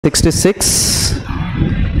66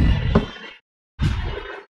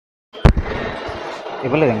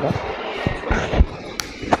 ఇవ్వలేదు ఇంకా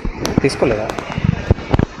తీసుకోలేదా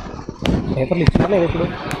పేపర్లు ఇచ్చినా లేదు ఇప్పుడు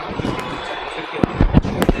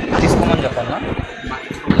తీసుకోమని చెప్పన్నా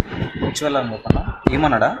ఇచ్చి వెళ్ళాలని చెప్పన్నా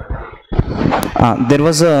ఏమన్నాడా there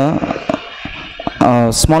was a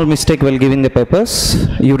small mistake while giving the papers.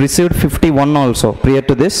 You received 51 also prior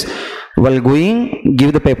to this. While going,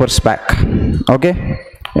 give the papers back. Okay?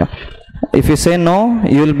 Yeah. If you say no,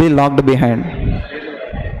 you will be locked behind.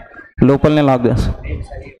 Local ne lock this.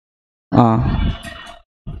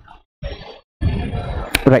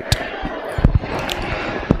 Right.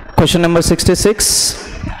 Question number 66.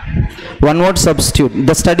 One word substitute.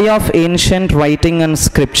 The study of ancient writing and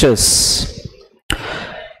scriptures.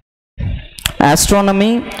 Astronomy,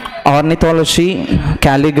 ornithology,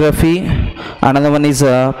 calligraphy, another one is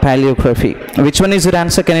paleography. Which one is your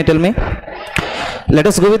answer? Can you tell me? Let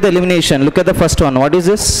us go with the elimination. Look at the first one. What is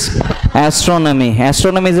this? Astronomy.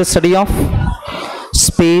 Astronomy is a study of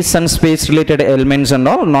space and space related elements and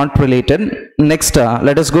all, not related. Next,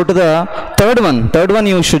 let us go to the third one. Third one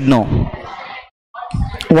you should know.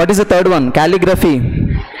 What is the third one? Calligraphy.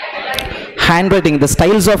 Handwriting. The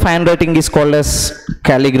styles of handwriting is called as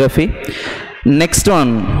calligraphy. Next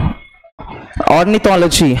one,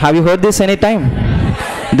 ornithology. Have you heard this any time?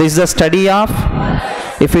 This is the study of,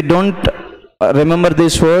 if you don't remember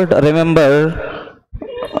this word, remember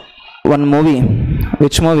one movie.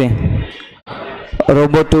 Which movie?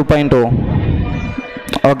 Robot 2.0.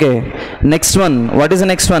 Okay. Next one. What is the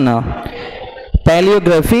next one?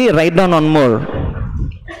 Paleography. Write down one more.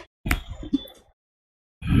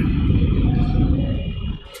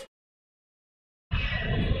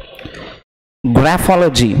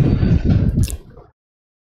 Graphology.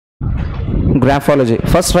 Graphology.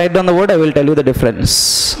 First write down the word, I will tell you the difference.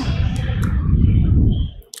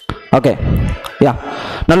 Okay. Yeah.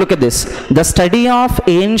 Now look at this. The study of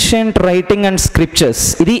ancient writing and scriptures.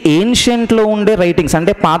 ఇది ancient లో ఉండే writings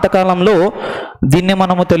అంటే పాతకాలంలో దీన్ని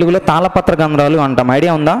మనము తెలుగులో తాళపత్ర గ్రంథాలు అంటాం.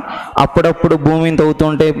 ఐడియా ఉందా? అప్పుడప్పుడు భూమిని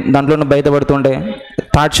తవ్వుతుంటే దాంట్లోనే బయటపడుతుంటే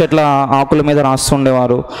తాటి చెట్ల ఆకుల మీద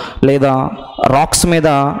రాస్తుండేవారు, లేదా రాక్స్ మీద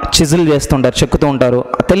చిజిల్ చేస్తుంటారు, చెక్కుతూ ఉంటారు.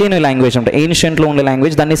 తెలియని లాంగ్వేజ్ అంటే ఏన్షియంట్లో ఉండే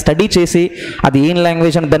లాంగ్వేజ్, దాన్ని స్టడీ చేసి అది ఏం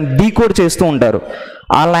లాంగ్వేజ్ అంటే దాన్ని డీకోడ్ చేస్తూ ఉంటారు.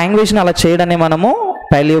 ఆ లాంగ్వేజ్ని అలా చేయడాన్ని మనము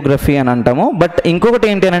పైలియోగ్రఫీ అని అంటాము. బట్ ఇంకొకటి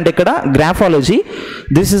ఏంటి అని అంటే ఇక్కడ graphology.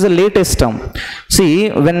 This is a latest term. See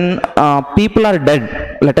when people are dead,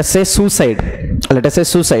 let us say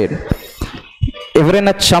suicide,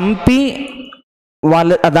 ఎవరైనా చంపి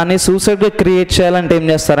వాళ్ళు దాన్ని సూసైడ్గా క్రియేట్ చేయాలంటే ఏం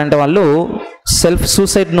చేస్తారంటే వాళ్ళు సెల్ఫ్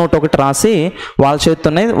సూసైడ్ నోట్ ఒకటి రాసి వాళ్ళ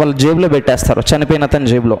చేతితోనే వాళ్ళ జేబులో పెట్టేస్తారు, చనిపోయిన అతని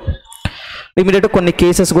జేబులో. ఇమీడియట్గా కొన్ని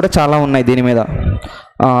కేసెస్ కూడా చాలా ఉన్నాయి దీని మీద.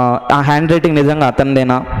 ఆ హ్యాండ్ రైటింగ్ నిజంగా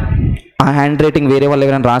అతనిదేనా, ఆ హ్యాండ్ రైటింగ్ వేరే వాళ్ళు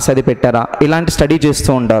ఎవరైనా రాసి అది పెట్టారా, ఇలాంటి స్టడీ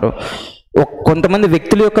చేస్తూ ఉంటారు. కొంతమంది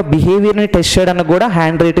వ్యక్తుల యొక్క బిహేవియర్ని టెస్ట్ చేయడానికి కూడా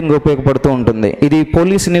హ్యాండ్ రైటింగ్ ఉపయోగపడుతూ ఉంటుంది. ఇది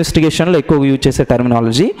పోలీస్ ఇన్వెస్టిగేషన్లో ఎక్కువ యూజ్ చేసే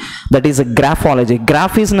terminology. That is graphology.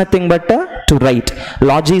 Graph is nothing but to right,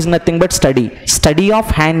 లాజీ is nothing but study. Study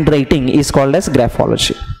of hand writing is called as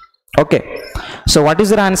graphology. Okay, so what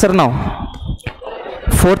is your answer now?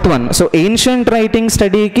 Fourth one. So ancient writing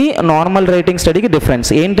స్టడీకి normal writing స్టడీకి difference.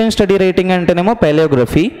 Ancient study writing అంటేనేమో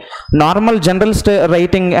పైలియోగ్రఫీ, normal general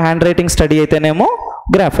writing hand writing study అయితేనేమో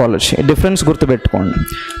graphology. Difference గుర్తుపెట్టుకోండి.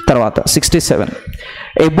 తర్వాత 67.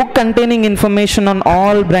 ఏ book containing information on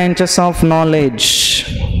all branches of knowledge.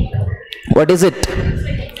 What is it?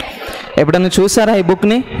 ఎప్పుడైనా చూసారా ఈ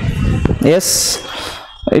బుక్ని? Yes,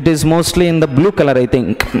 it is mostly in the blue color, I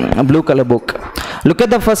think, blue color book. Look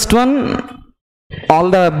at the first one. All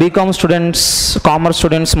the BCom students, commerce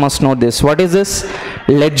students must know this. What is this?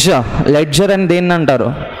 Ledger and then antaru.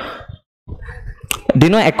 Do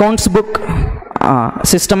you know accounts book?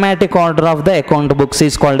 Systematic order of the account books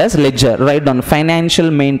is called as ledger. Write down financial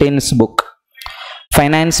maintenance book.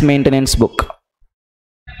 Finance maintenance book.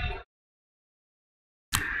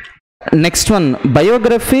 Next one,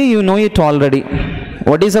 biography. You know it already.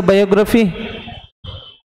 What is a biography?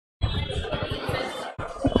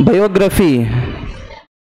 Biography.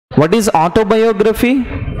 What is autobiography?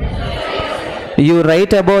 You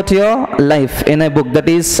write about your life in a book, that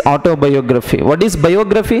is autobiography. What is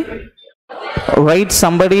biography? Write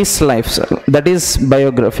somebody's life, that is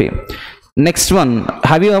biography. Next one,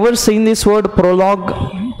 have you ever seen this word prologue?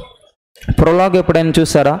 Prologue ఎప్పుడైనా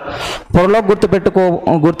చూసారా? prologue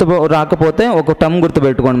గుర్తు రాకపోతే ఒక term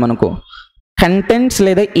గుర్తుపెట్టుకోండి మనకు, contents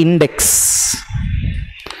లేదా index.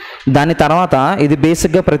 దాని తర్వాత ఇది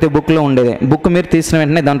బేసిక్గా ప్రతి బుక్లో ఉండేది. బుక్ మీరు తీసిన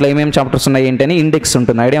వెంటనే దాంట్లో ఏమేమి చాప్టర్స్ ఉన్నాయి ఏంటని ఇండెక్స్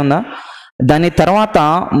ఉంటుంది. ఐడియా ఉందా? దాని తర్వాత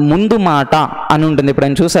ముందు మాట అని ఉంటుంది. ఇప్పుడు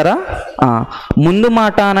ఆయన చూసారా, ముందు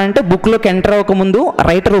మాట అని అంటే బుక్లోకి ఎంటర్ అవ్వక ముందు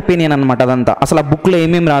రైటర్ ఒపీనియన్ అనమాట. అదంతా అసలు ఆ బుక్లో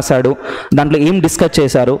ఏమేమి రాశాడు, దాంట్లో ఏం డిస్కస్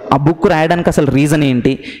చేశారు, ఆ బుక్ రాయడానికి అసలు రీజన్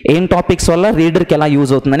ఏంటి, ఏం టాపిక్స్ వల్ల రీడర్కి ఎలా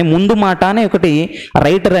యూజ్ అవుతుందని ముందు మాట అని ఒకటి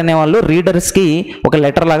రైటర్ అనేవాళ్ళు రీడర్స్కి ఒక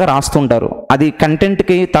లెటర్ లాగా రాస్తుంటారు. అది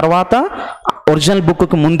కంటెంట్కి తర్వాత ఒరిజినల్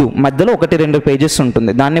బుక్కి ముందు మధ్యలో 1-2 పేజెస్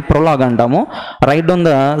ఉంటుంది. దాన్ని ప్రొలాగ్ అంటాము. Right down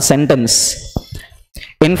the sentence.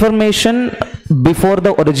 Information before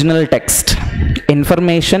the original text.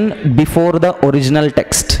 Information before the original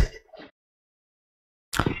text.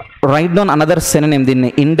 Write down another synonym. దీన్ని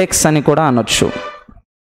ఇండెక్స్ అని కూడా అనొచ్చు.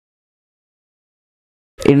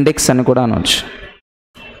 ఇండెక్స్ అని కూడా అనొచ్చు.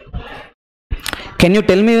 Can you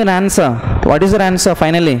tell me your answer? What is your answer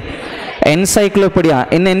finally? Encyclopedia.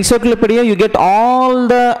 In encyclopedia you get all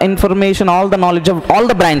the information, all the knowledge of all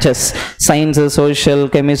the branches, science, social,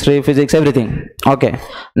 chemistry, physics, everything. Okay,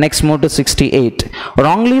 next move to 68.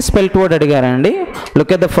 Wrongly spelled word adigarandi.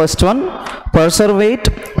 Look at the first one. Perseverate,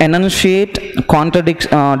 enunciate, contradict,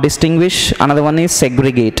 distinguish. Another one is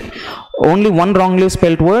segregate. Only one wrongly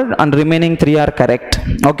spelled word and remaining 3 are correct.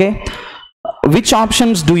 Okay, which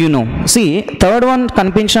options do you know? See, third one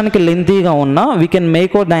కనిపించడానికి లెంతీగా ఉన్నా we can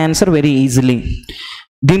make out the answer very easily.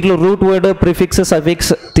 దీంట్లో root word, prefix,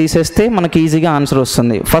 suffix తీసేస్తే మనకి ఈజీగా answer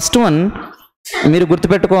వస్తుంది. First one మీరు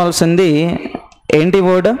గుర్తుపెట్టుకోవాల్సింది ఏంటి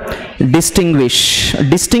word? Distinguish.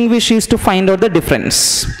 Distinguish is to find out the difference.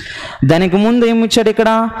 దానికి ముందు ఏమి ఇచ్చాడు ఇక్కడ?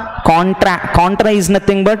 Contra is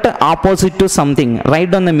nothing but opposite to something.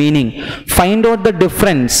 Right on the meaning. Find out the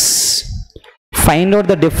difference. Find out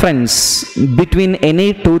the difference between any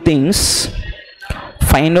two things.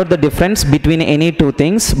 Find out the difference between any two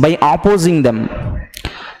things by opposing them.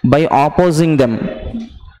 By opposing them.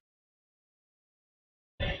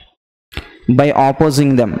 By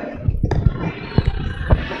opposing them.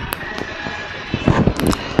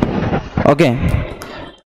 Okay.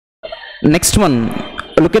 Next one.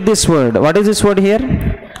 Look at this word. What is this word here?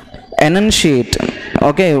 Enunciate.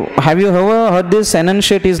 Okay, have you ever heard this?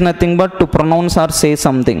 Enunciate is nothing but to pronounce or say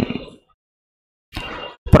something.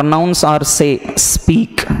 Pronounce or say,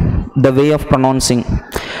 speak, the way of pronouncing.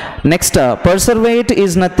 Next, perseverate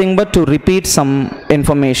is nothing but to repeat some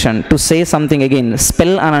information, to say something again.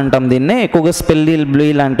 Spell అని అంటాం దీన్ని. ఎక్కువగా spell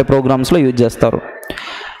లాంటి ప్రోగ్రామ్స్లో use చేస్తారు.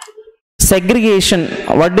 Segregation.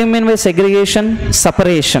 What do you mean by segregation?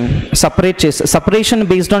 Separation. Separation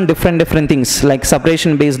based on different things, like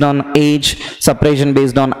separation based on age, separation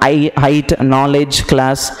based on height, knowledge,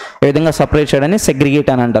 class. ఏ విధంగా separate చేయడాన్ని segregate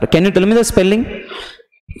అని అంటారు. Can you tell me the spelling?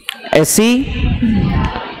 SCGRE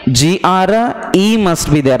must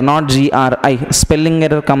be there, not GRI. Spelling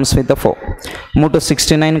error comes with the 4. Move to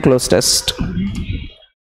 69, close test.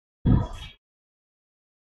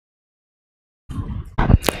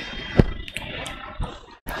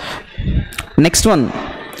 Next one,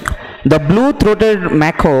 the blue-throated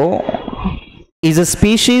macaw is a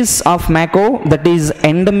species of macaw that is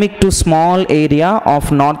endemic to small area of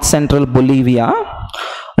north central Bolivia,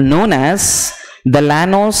 known as the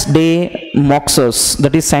Llanos de Moxos.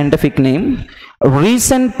 That is scientific name.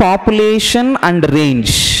 Recent population and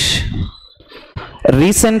range.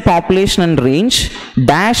 Recent population and range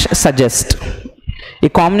dash suggest. ఈ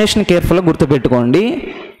combination కేర్ఫుల్గా గుర్తుపెట్టుకోండి.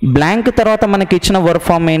 Blank తర్వాత మనకి ఇచ్చిన verb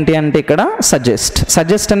form ఏంటి అంటే ఇక్కడ suggest.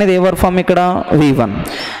 Suggest అనేది ఏ వర్బ్ ఫామ్? ఇక్కడ V1.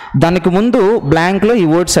 దానికి ముందు బ్లాంక్లో ఈ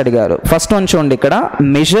వర్డ్స్ అడిగారు. ఫస్ట్ వన్ చూడండి, ఇక్కడ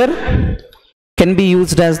measure can be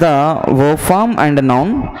used as the verb form and a noun.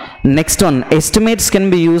 Next one, estimates can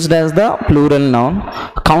be used as the plural noun.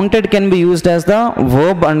 Counted can be used as the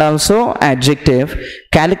verb and also adjective.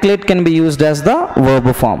 Calculate can be used as the verb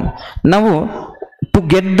form. Now, to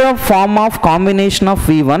get the form of combination of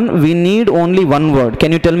V1, we need only one word.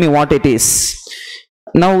 Can you tell me what it is?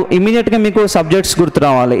 Now, immediately మీకు subjects గుర్తు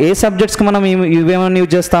రావాలి. ఏ సబ్జెక్ట్స్కి మనం ఇవేమని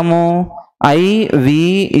use చేస్తాము? I, we,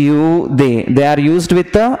 you, they are used with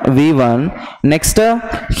the V1. Next,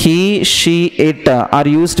 he, she, it are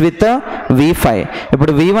used with the V5.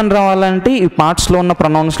 ఇప్పుడు V1 రావాలంటే ఈ పార్ట్స్లో ఉన్న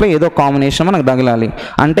ప్రొనౌన్స్లో ఏదో కాంబినేషన్ మనకు తగలాలి.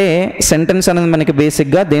 అంటే సెంటెన్స్ అనేది మనకి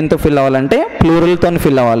బేసిక్గా దేంతో ఫిల్ అవ్వాలంటే ప్లూరల్తో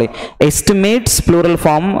ఫిల్ అవ్వాలి. Estimates plural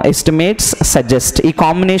form, estimates suggest. ఈ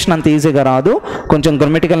కాంబినేషన్ అంత ఈజీగా రాదు, కొంచెం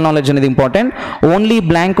గ్రామటికల్ నాలెడ్జ్ అనేది ఇంపార్టెంట్. ఓన్లీ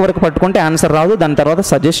బ్లాంక్ వరకు పట్టుకుంటే ఆన్సర్ రాదు, దాని తర్వాత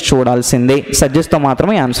సజెస్ట్ చూడాల్సిందే. సజెస్ట్తో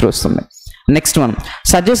మాత్రమే ఆన్సర్ వస్తుంది. Next one,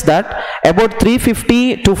 suggests that about 350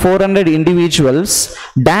 to 400 individuals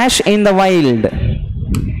dash in the wild.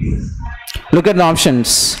 Look at the options.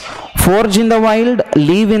 Forage in the wild,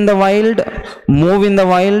 live in the wild, move in the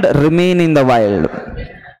wild, remain in the wild.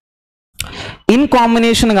 In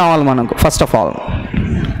combination కావాలి మనకు. First of all,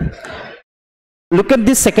 look at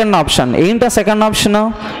this second option. ఏంటి ఆ second option?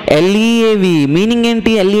 ఎల్ఈఏవి. Meaning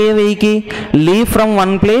ఏంటి ఎల్ఈఏవికి? Leave from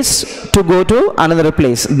one place to go to another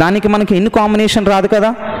place. దానికి మనకి in combination రాదు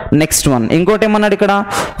కదా. Next one ఇంకోటి ఏమన్నాడు ఇక్కడ?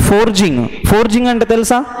 ఫోర్జింగ్. ఫోర్జింగ్ అంటే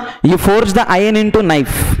తెలుసా? You forge the iron in to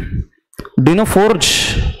knife. Do no forge?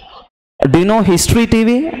 Do know history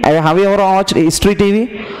TV? Have you ever watched history TV?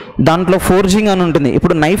 దాంట్లో ఫోర్జింగ్ అని ఉంటుంది.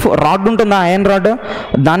 ఇప్పుడు నైఫ్ రాడ్ ఉంటుందా, ఐరన్ రాడ్,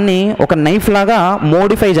 దాన్ని ఒక నైఫ్ లాగా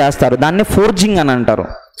మోడిఫై చేస్తారు, దాన్ని ఫోర్జింగ్ అని అంటారు.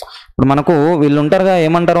 ఇప్పుడు మనకు వీళ్ళు ఉంటారుగా,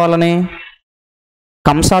 ఏమంటారు వాళ్ళని?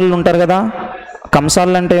 కంసాలు ఉంటారు కదా.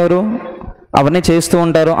 కంసాలు అంటే ఎవరు? అవన్నీ చేస్తూ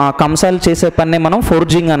ఉంటారు. ఆ కంసాలు చేసే పన్నే మనం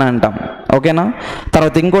ఫోర్జింగ్ అని అంటాం. ఓకేనా?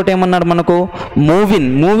 తర్వాత ఇంకోటి ఏమన్నాడు మనకు? మూవిన్.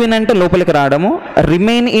 మూవిన్ అంటే లోపలికి రావడము.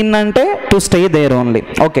 రిమైన్ ఇన్ అంటే to stay there only.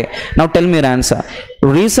 Okay, now tell me your answer.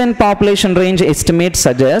 Recent population range estimates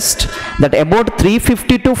suggest that about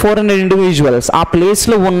 350 to 400 individuals ఆ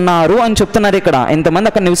ప్లేస్లో ఉన్నారు అని చెప్తున్నారు. ఇక్కడ ఎంతమంది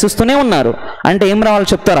అక్కడ నివసిస్తూనే ఉన్నారు అంటే ఏం రావాలి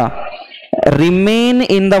చెప్తారా? Remain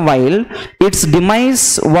in the wild. Its demise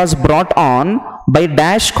was brought on by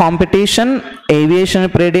dash competition, aviation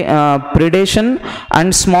predation and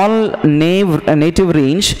small native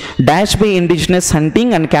range dash by indigenous hunting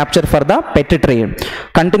and capture for the pet trade.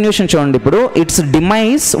 Continuation చూడండి. ఇప్పుడు its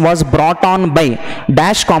demise was brought on by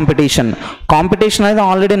dash competition. Competition అనేది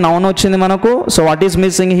already noun వచ్చింది మనకు. So what is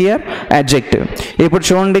missing here? Adjective. ఇప్పుడు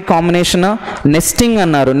చూడండి combination. Nesting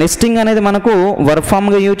అన్నారు. Nesting అనేది మనకు వర్బ్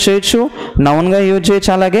ఫామ్గా యూజ్ చేయొచ్చు, నౌన్గా యూజ్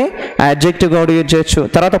చేయొచ్చు, అలాగే అడ్జెక్టివ్గా కూడా యూజ్ చేయొచ్చు.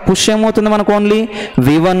 తర్వాత పుష్ ఏమవుతుంది మనకు? ఓన్లీ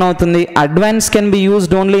V1 అవుతుంది. Advance can be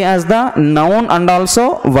used only as the noun and also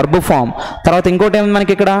verb form. తర్వాత ఇంకోటి ఏమి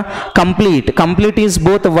మనకి ఇక్కడ? Complete. Complete is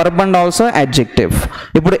both verb and also adjective.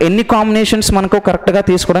 ఇప్పుడు ఎన్ని కాంబినేషన్స్ మనకు కరెక్ట్గా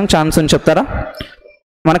తీసుకోవడానికి ఛాన్స్ ఉంది చెప్తారా?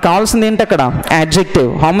 మనకు కావాల్సింది ఏంటి అక్కడ? adjective.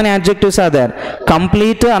 How many adjectives are there?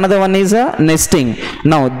 Complete, another one is nesting.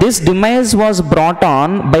 Now this demise was brought on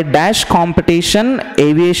by dash competition,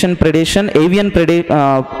 avian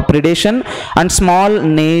predation and small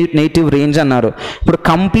native range అన్నారు. ఇప్పుడు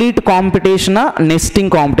కంప్లీట్ కాంపిటీషన్,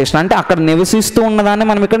 నెస్టింగ్ కాంపిటీషన్ అంటే అక్కడ నివసిస్తూ ఉన్నదాన్ని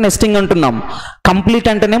మనం ఇక్కడ నెస్టింగ్ అంటున్నాం. Complete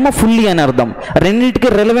అంటేనేమో ఫుల్లీ అని అర్థం.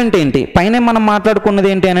 రెండింటికి రెలవెంట్ ఏంటి? పైన మనం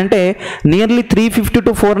మాట్లాడుకున్నది ఏంటి అని అంటే నియర్లీ 350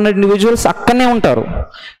 to 400 ఇండివిజువల్స్ అక్కడనే ఉంటారు.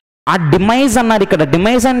 ఆ డిమైజ్ అన్నారు ఇక్కడ.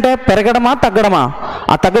 డిమైజ్ అంటే పెరగడమా తగ్గడమా?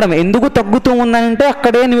 ఆ తగ్గడం. ఎందుకు తగ్గుతూ ఉందంటే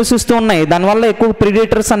అక్కడే నివసిస్తూ ఉన్నాయి, దానివల్ల ఎక్కువ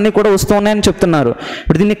ప్రిడేటర్స్ అన్నీ కూడా వస్తూ ఉన్నాయని చెప్తున్నారు.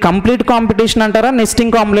 ఇప్పుడు దీన్ని కంప్లీట్ కాంపిటీషన్ అంటారా,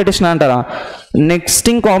 నెస్టింగ్ కాంపిటీషన్ అంటారా?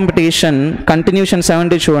 నెక్స్టింగ్ కాంపిటీషన్. కంటిన్యూషన్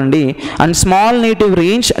 70 చూడండి. And small native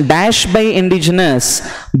range dash by indigenous.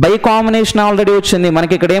 By combination already వచ్చింది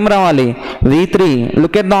మనకి. ఇక్కడ ఏం రావాలి? V3.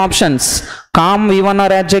 Look at the options. Calm V1 or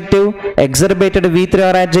adjective, exacerbated V3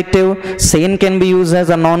 or adjective, sane can be used as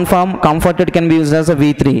a noun form, comforted can be used as a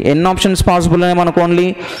V3. N options possible మనకు only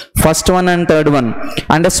first one and third one.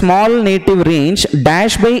 And a small native range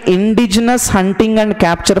dash by indigenous hunting and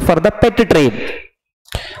capture for the pet trade.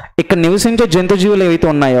 ఇక్కడ నివసించే జంతు జీవులు ఏవైతే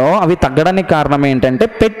ఉన్నాయో అవి తగ్గడానికి కారణం ఏంటంటే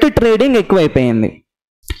పెట్ ట్రేడింగ్ ఎక్కువైపోయింది.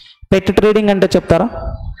 పెట్ ట్రేడింగ్ అంటే చెప్తారా?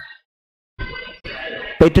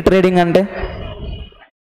 పెట్ ట్రేడింగ్ అంటే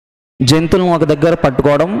జంతువులను ఒక దగ్గర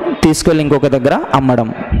పట్టుకోవడం, తీసుకెళ్ళి ఇంకొక దగ్గర అమ్మడం.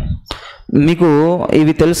 మీకు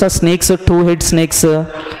ఇవి తెలుసా? స్నేక్స్, 2 head స్నేక్స్,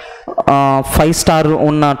 5 star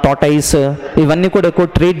ఉన్న టాటైస్, ఇవన్నీ కూడా ఎక్కువ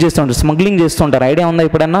ట్రేడ్ చేస్తుంటారు, స్మగ్లింగ్ చేస్తుంటారు. ఐడియా ఉందా?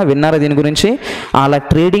 ఎప్పుడన్నా విన్నారా దీని గురించి? అలా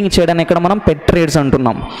ట్రేడింగ్ చేయడానికి ఇక్కడ మనం పెట్ ట్రేడ్స్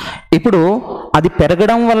అంటున్నాం. ఇప్పుడు అది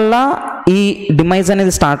పెరగడం వల్ల ఈ డిమైజ్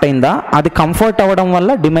అనేది స్టార్ట్ అయిందా? అది కంఫర్ట్ అవ్వడం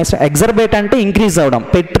వల్ల డిమైజ్. ఎగ్జర్బేట్ అంటే ఇంక్రీజ్ అవ్వడం.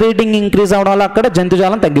 పెట్ ట్రేడింగ్ ఇంక్రీజ్ అవ్వడం వల్ల అక్కడ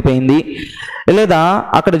జంతుజాలం తగ్గిపోయింది, లేదా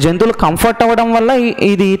అక్కడ జంతువులు కంఫర్ట్ అవ్వడం వల్ల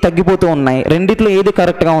ఇది తగ్గిపోతూ ఉన్నాయి. రెండిట్లో ఏది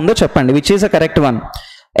కరెక్ట్గా ఉందో చెప్పండి. Which is a correct one?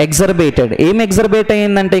 ఎగ్జర్బేటెడ్. ఏం ఎగ్జర్బేట్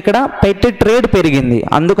అయ్యిందంటే ఇక్కడ పెట్ ట్రేడ్ పెరిగింది,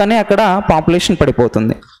 అందుకనే అక్కడ పాపులేషన్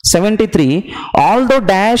పడిపోతుంది. 73. Although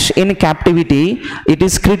dash in captivity it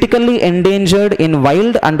is critically endangered in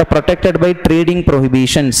wild and protected by trading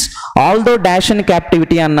prohibitions. Although dash in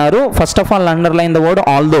captivity అన్నారు. First of all underline the word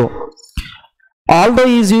although. Although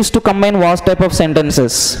is used to combine what type of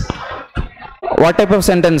sentences? What type of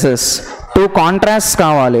sentences? 2 contrast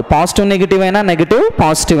కావాలి. Positive negative అయినా, negative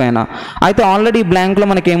positive అయినా. అయితే already బ్లాంక్లో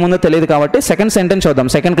మనకి ఏముందో తెలియదు కాబట్టి second sentence చూద్దాం.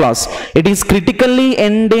 Second class. It is critically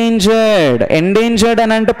endangered. Endangered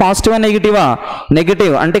అని అంటే పాజిటివా నెగిటివా?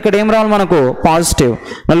 నెగిటివ్. అంటే ఇక్కడ ఏం రావాలి మనకు? Positive.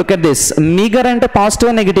 Look at this. Meagre అంటే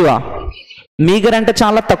పాజిటివా నెగిటివా? మీగర్ అంటే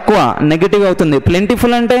చాలా తక్కువ, నెగిటివ్ అవుతుంది.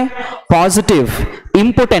 ప్లెంటిఫుల్ అంటే పాజిటివ్.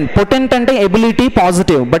 ఇంపార్టెంట్. పొటెంట్ అంటే ఎబిలిటీ,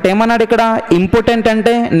 పాజిటివ్. బట్ ఏమన్నాడు ఇక్కడ? ఇంపార్టెంట్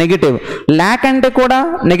అంటే నెగిటివ్. ల్యాక్ అంటే కూడా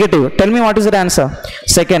negative. Tell me what is the answer?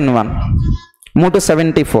 Second one. Move to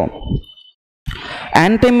 74.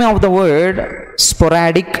 Antonymy of the word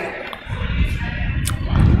sporadic.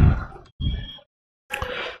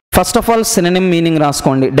 First of all synonym meaning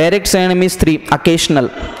రాసుకోండి. Direct synonym is 3: occasional,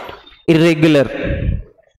 irregular.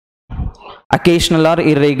 Occasional are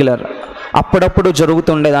irregular, అప్పుడప్పుడు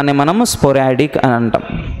జరుగుతుండేదాన్ని మనం sporadic అని అంటాం.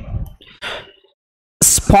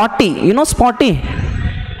 స్పాటీ, you know స్పాటీ,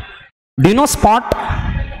 do you know spot?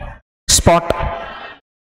 Spot.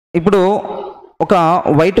 ఇప్పుడు ఒక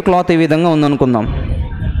white cloth ఈ విధంగా ఉందనుకుందాం,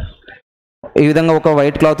 ఈ విధంగా ఒక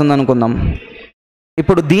వైట్ క్లాత్ ఉందనుకుందాం.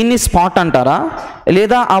 ఇప్పుడు దీన్ని స్పాట్ అంటారా,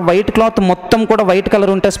 లేదా ఆ వైట్ క్లాత్ మొత్తం కూడా వైట్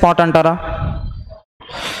కలర్ ఉంటే స్పాట్ అంటారా?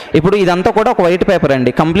 ఇప్పుడు ఇదంతా కూడా ఒక వైట్ పేపర్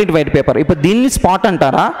అండి, కంప్లీట్ వైట్ పేపర్. ఇప్పుడు దీన్ని స్పాట్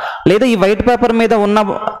అంటారా, లేదా ఈ వైట్ పేపర్ మీద ఉన్న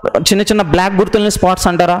చిన్న చిన్న బ్లాక్ గుర్తుల్ని స్పాట్స్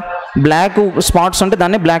అంటారా? బ్లాక్ స్పాట్స్ ఉంటే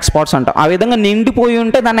దాన్ని బ్లాక్ స్పాట్స్ అంటాం. ఆ విధంగా నిండిపోయి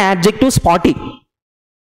ఉంటే దాన్ని యాడ్జెక్టివ్ స్పాటీ.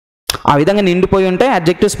 ఆ విధంగా నిండిపోయి ఉంటే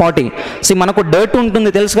యాడ్జెక్టివ్ స్పాటీ. మనకు డర్ట్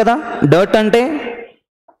ఉంటుంది తెలుసు కదా, డర్ట్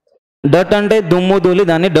అంటే దుమ్ము ధూళి,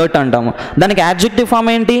 దాన్ని డర్ట్ అంటాము. దానికి యాడ్జెక్టివ్ ఫామ్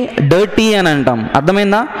ఏంటి? డర్టీ అని అంటాం.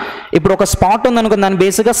 అర్థమైందా? ఇప్పుడు ఒక స్పాట్ ఉందనుకో, దాన్ని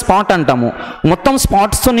బేసిక్గా స్పాట్ అంటాము. మొత్తం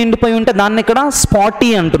స్పాట్స్తో నిండిపోయి ఉంటే దాన్ని ఇక్కడ స్పాటీ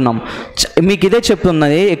అంటున్నాం. మీకు ఇదే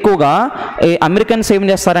చెప్తున్నది, ఎక్కువగా అమెరికన్స్ ఏం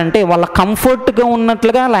చేస్తారంటే వాళ్ళ కంఫర్ట్గా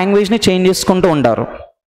ఉన్నట్లుగా లాంగ్వేజ్ని చేంజ్ చేసుకుంటూ ఉంటారు.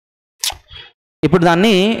 ఇప్పుడు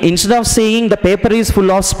దాన్ని instead of saying the paper is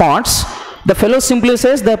full of spots, the fellow simply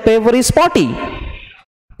says the paper is స్పాటీ.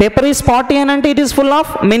 Paper is స్పాటీ అని అంటే it is full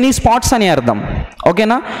of many spots అని అర్థం.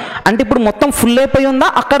 ఓకేనా? అంటే ఇప్పుడు మొత్తం ఫుల్ అయిపోయి ఉందా,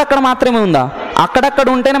 అక్కడక్కడ మాత్రమే ఉందా? అక్కడక్కడ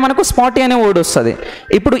ఉంటేనే మనకు స్పాటీ అనే వర్డ్ వస్తుంది.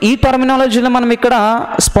 ఇప్పుడు ఈ టర్మినాలజీలో మనం ఇక్కడ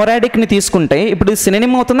స్పోరాడిక్ని తీసుకుంటే ఇప్పుడు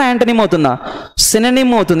సినోనిమ్ అవుతుందా, యాంటోనిమ్ అవుతుందా?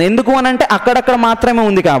 సినోనిమ్ అవుతుంది. ఎందుకు అని అంటే అక్కడక్కడ మాత్రమే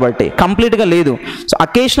ఉంది కాబట్టి, కంప్లీట్గా లేదు. సో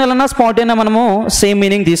అకేషనల్ అన్న స్పాటీ అయినా మనము సేమ్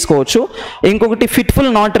మీనింగ్ తీసుకోవచ్చు. ఇంకొకటి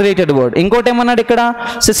ఫిట్ఫుల్, నాట్ రిలేటెడ్ వర్డ్. ఇంకోటి ఏమన్నాడు ఇక్కడ?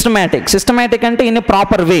 సిస్టమేటిక్. సిస్టమేటిక్ అంటే ఇన్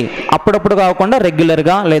ప్రాపర్ వే, అప్పుడప్పుడు కాకుండా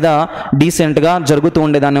రెగ్యులర్గా లేదా డీసెంట్గా జరుగుతూ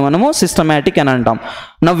ఉండేదాన్ని మనము సిస్టమేటిక్ అని అంటాం.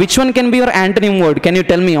 Now which one can be your antonym word? Can you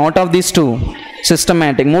tell me out of these two?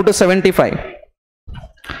 Systematic. Move to 75.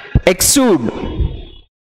 Exude.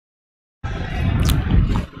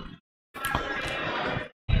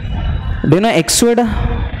 Do you know exude?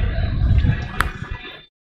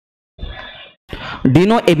 Do you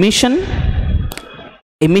know emission?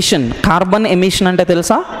 Emission. Carbon emission అంటే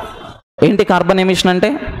తెలుసా? ఏంటి carbon emission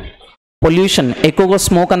అంటే? Pollution. ఎక్కువగా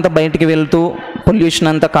smoke అంతా బయటికి వెళ్తూ pollution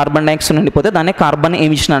అంతా carbon dioxide ఉండిపోతే దాన్ని కార్బన్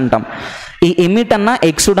ఎమిషన్ అంటాం. ఈ ఎమిట్ అన్న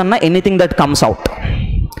ఎక్సూడ్ అన్న anything that comes out,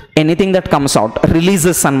 anything that comes out,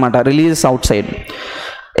 releases అనమాట, రిలీజెస్ అవుట్ సైడ్.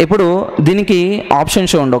 ఇప్పుడు దీనికి ఆప్షన్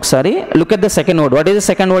చూడండి ఒకసారి. Look at the second word. What is the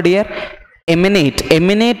second word here? Emanate.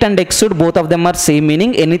 Emanate and ఎక్సూడ్ both of them are same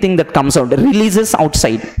meaning, anything that comes out, releases out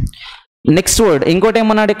side. Next word ఇంకోటి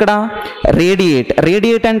ఏమన్నాడు ఇక్కడ? Radiate.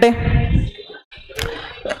 Radiate అంటే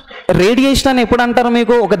radiation అని ఎప్పుడు అంటారు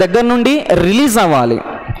మీకు? ఒక దగ్గర నుండి రిలీజ్ అవ్వాలి.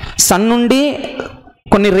 సన్ నుండి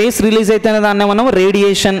కొన్ని రేస్ రిలీజ్ అయితేనే దాన్ని మనం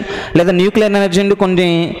రేడియేషన్, లేదా న్యూక్లియర్ ఎనర్జీ నుండి కొన్ని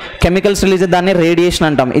కెమికల్స్ రిలీజ్ అయితే దాన్ని రేడియేషన్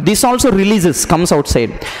అంటాం. This also releases, comes out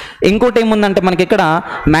side. ఇంకోటి ఏముందంటే మనకి ఇక్కడ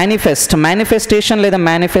మేనిఫెస్ట్. మేనిఫెస్టేషన్ లేదా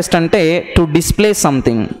మేనిఫెస్ట్ అంటే to display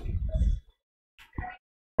something.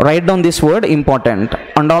 Right down this word, important.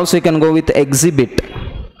 And also you can go with exhibit.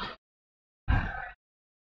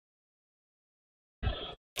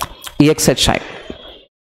 EXHI.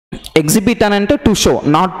 Exhibit అని అంటే to show,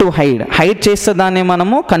 not to hide. Hide చేస్తే దాన్ని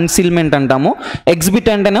మనము కన్సీల్మెంట్ అంటాము. ఎగ్జిబిట్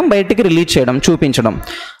అంటేనే బయటికి రిలీజ్ చేయడం, చూపించడం.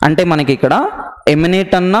 అంటే మనకి ఇక్కడ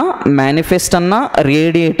ఎమినేట్ అన్నా, మేనిఫెస్ట్ అన్నా,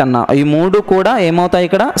 రేడియేట్ అన్నా, ఈ మూడు కూడా ఏమవుతాయి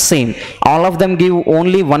ఇక్కడ? Same. All of them give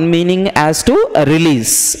only one meaning as to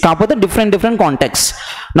release, కాకపోతే డిఫరెంట్ కాంటెక్స్.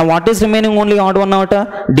 నా what is remaining only odd one out?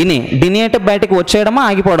 డినే. డినే అంటే బయటకు వచ్చేయడమా,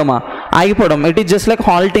 ఆగిపోవడమా? ఆగిపోవడం. It is just like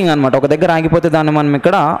halting అనమాట. ఒక దగ్గర ఆగిపోతే దాన్ని మనం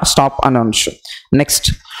ఇక్కడ స్టాప్ అనొచ్చు. Next,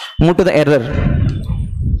 move to the error.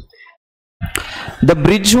 The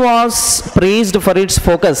bridge was praised for its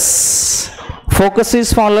focus. Focus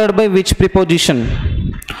is followed by which preposition?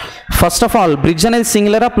 First of all, bridge అనేది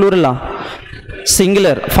singular ఆ plural ఆ?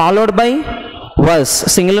 Singular. Followed by was.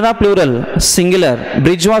 Singular ఆ plural? Singular.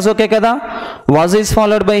 Bridge was okay కదా? Was is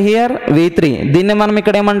followed by here V3. దీన్ని మనం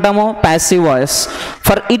ఇక్కడ ఏమంటాము? passive voice.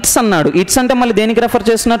 For its అన్నాడు. its అంటే మళ్ళీ దేనికి రెఫర్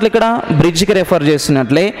చేస్తున్నట్లు? ఇక్కడ బ్రిడ్జ్కి రెఫర్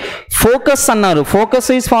చేస్తున్నట్లే. ఫోకస్ అన్నారు. Focus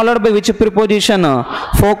is followed by which preposition?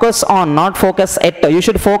 Focus on, not focus at. You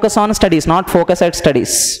should focus on studies, not focus at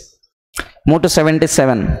studies. Move to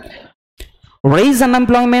 77. Rise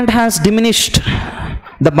unemployment has diminished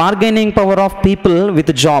the bargaining power of people with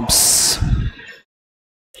jobs.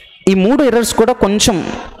 ఈ మూడు errors కూడా కొంచెం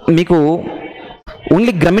మీకు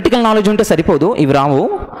only grammatical knowledge ఉంటే సరిపోదు, ఇవి రావు.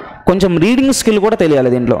 కొంచెం reading skill కూడా తెలియాలి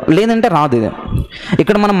దీంట్లో, లేదంటే రాదు ఇది.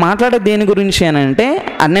 ఇక్కడ మనం మాట్లాడే దేని గురించి అని అంటే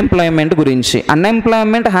అన్ఎంప్లాయ్మెంట్ గురించి.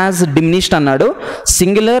 అన్ఎంప్లాయ్మెంట్ హ్యాస్ డిమినిష్డ్ అన్నాడు.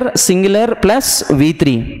 Singular plus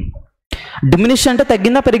V3. డిమినిష్ అంటే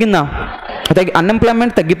తగ్గిందా పెరిగిందా?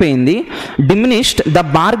 అన్ఎంప్లాయ్మెంట్ తగ్గిపోయింది. Diminished the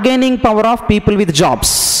bargaining power of people with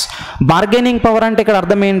jobs. Bargaining power అంటే ఇక్కడ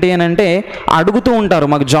అర్థం ఏంటి అని అంటే అడుగుతూ ఉంటారు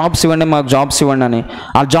మాకు జాబ్స్ ఇవ్వండి, మాకు జాబ్స్ ఇవ్వండి అని.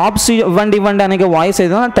 ఆ జాబ్స్ ఇవ్వండి ఇవ్వండి అనే వాయిస్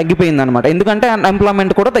ఏదైనా తగ్గిపోయింది అనమాట. ఎందుకంటే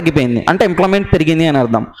అన్ఎంప్లాయ్మెంట్ కూడా తగ్గిపోయింది, అంటే ఎంప్లాయ్మెంట్ పెరిగింది అని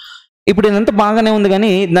అర్థం. ఇప్పుడు ఇదంతా బాగానే ఉంది,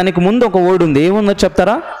 కానీ దానికి ముందు ఒక వర్డ్ ఉంది. ఏముందో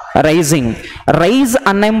చెప్తారా? రైజింగ్. రైజ్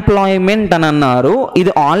అన్ఎంప్లాయ్మెంట్ అని అన్నారు.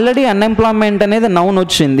 ఇది ఆల్రెడీ అన్ఎంప్లాయ్మెంట్ అనేది నౌన్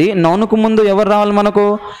వచ్చింది. నౌన్కు ముందు ఎవరు రావాలి మనకు?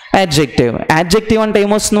 యాడ్జెక్టివ్. యాడ్జెక్టివ్ అంటే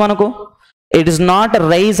ఏమొస్తుంది మనకు? It is not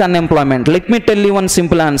rise unemployment. Let me tell you one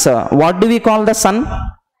simple answer. What do we call the sun?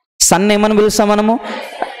 Sun ఏమని పిలుస్తాం మనము?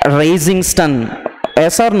 Rising stun.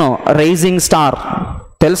 Yes are no? Rising star.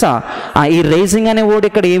 తెలుసా? ఈ రైజింగ్ అనే వర్డ్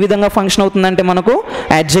ఇక్కడ ఏ విధంగా ఫంక్షన్ అవుతుందంటే మనకు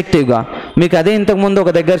యాడ్జెక్టివ్గా. మీకు అదే ఇంతకుముందు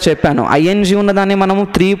ఒక దగ్గర చెప్పాను, ఐఎన్జీ ఉన్నదాన్ని మనము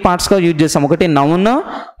 3 పార్ట్స్గా యూజ్ చేస్తాం. ఒకటి నౌన్,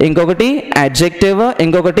 ఇంకొకటి యాడ్జెక్టివ్,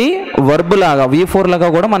 ఇంకొకటి వర్బ్ లాగా V4 లాగా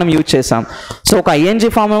కూడా మనం యూజ్ చేస్తాం. సో ఒక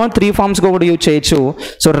ఐఎన్జీ ఫామ్ 3 ఫామ్స్గా కూడా యూజ్ చేయొచ్చు.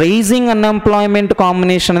 సో రైజింగ్ అన్ఎంప్లాయ్మెంట్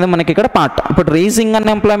కాంబినేషన్ అనేది మనకి ఇక్కడ పార్ట్. ఇప్పుడు రైజింగ్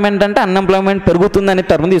అన్ఎంప్లాయ్మెంట్ అంటే అన్ఎంప్లాయ్మెంట్ పెరుగుతుందనే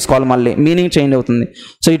టర్మ్ తీసుకోవాలి, మళ్ళీ మీనింగ్ చేంజ్ అవుతుంది.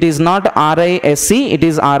 So it is not RISC, it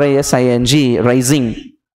is RISING, rising.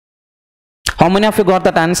 How many of you got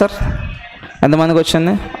that answer? ఎంతమందికి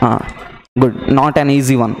వచ్చింది? Good. Not an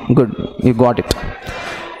easy one. Good, you got it.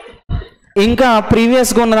 ఇంకా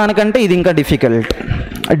ప్రీవియస్గా ఉన్న దానికంటే ఇది ఇంకా డిఫికల్ట్.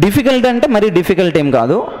 డిఫికల్ట్ అంటే మరీ డిఫికల్ట్ ఏం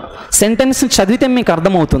కాదు, సెంటెన్స్ చదివితే మీకు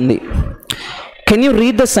అర్థమవుతుంది. Can you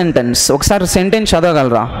read the sentence? ఒకసారి sentence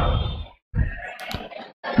చదవగలరా?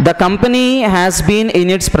 The company has been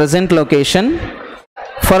in it's present location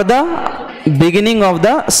for the beginning of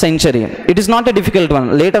the century. It is not a difficult one.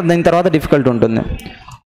 Later దీని తర్వాత డిఫికల్ట్ ఉంటుంది.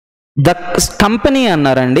 ద కంపెనీ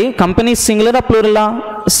అన్నారండి. Company సింగులరా ప్లూరలా?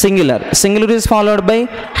 Singular. Singular is followed by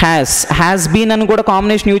has been అని కూడా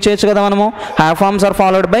combination use చేయొచ్చు కదా మనము. Have forms are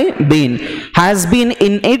followed by been. Has been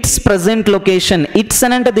in it's present location. It's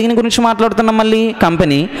అని అంటే దీని గురించి మాట్లాడుతున్నాం. మళ్ళీ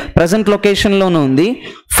కంపెనీ ప్రజెంట్ లొకేషన్లోనే ఉంది.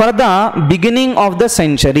 For the beginning of the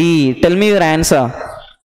century. Tell me your answer.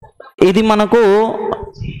 ఇది మనకు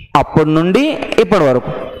అప్పటి నుండి ఇప్పటి వరకు,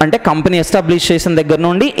 అంటే కంపెనీ ఎస్టాబ్లిష్ చేసిన దగ్గర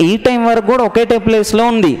నుండి ఈ టైం వరకు కూడా ఒకే టైప్ ప్లేస్లో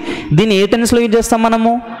ఉంది. దీన్ని ఏ టెన్స్లో యూజ్ చేస్తాం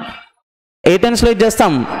మనము? ఏ టెన్స్లో యూజ్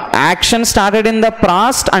చేస్తాం? Action started in the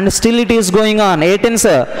past and still it is going on. A tense?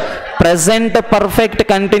 Present perfect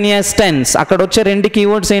continuous tense. అక్కడ వచ్చే 2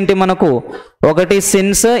 కీవర్డ్స్ ఏంటి మనకు? ఒకటి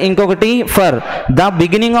సిన్స్, ఇంకొకటి for. The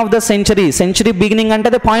beginning of the century. Century beginning అంటే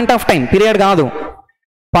అది పాయింట్ ఆఫ్ టైం, పీరియడ్ కాదు.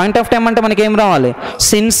 Point of time అంటే మనకి ఏం రావాలి?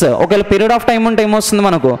 సిన్స్. ఒకవేళ పీరియడ్ ఆఫ్ టైం ఉంటే ఏమొస్తుంది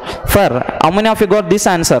మనకు? For. How many of you got this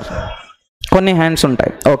answer? కొన్ని హ్యాండ్స్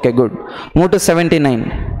ఉంటాయి. Okay, good. Move to 79.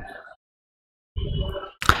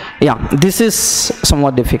 Yeah, this is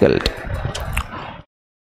somewhat difficult.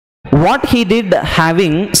 What he did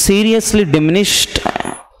having seriously diminished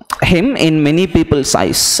him in many peoples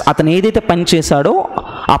ice. అతను ఏదైతే పని చేశాడో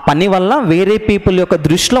ఆ పని వల్ల వేరే పీపుల్ యొక్క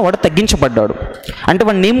దృష్టిలో వాడు తగ్గించబడ్డాడు, అంటే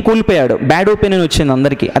వాడు నేమ్ కూలిపోయాడు, బ్యాడ్ ఒపీనియన్ వచ్చింది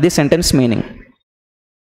అందరికీ. అది sentence meaning.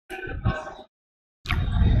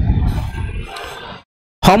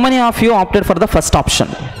 How many of you opted for the first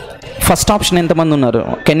option? First option ఎంతమంది ఉన్నారు?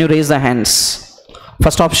 Can you raise the hands?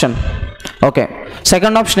 First option. Okay.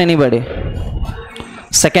 Second option anybody?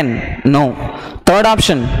 Second? No. Third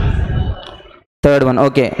option? Third one.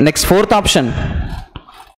 Okay. Next fourth option.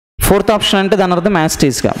 Fourth option అంటే దాని అర్థం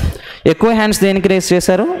యాస్టీస్గా. ఎక్కువ hands దేనికి race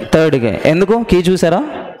చేశారు? థర్డ్గా. ఎందుకు? Key చూసారా?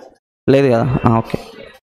 లేదు కదా. ఓకే.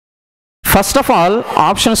 ఫస్ట్ ఆఫ్ ఆల్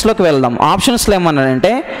ఆప్షన్స్లోకి వెళ్దాం. ఆప్షన్స్లో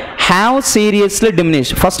ఏమన్నాడంటే have seriously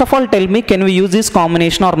diminish. First of all tell me, can we use this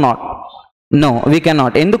combination are not? No, we can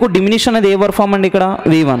not. ఎందుకు? డిమినిష్ అనేది ఏ వర్బ్ ఫామ్ అండి ఇక్కడ?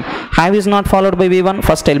 V1. Have is not followed by V1.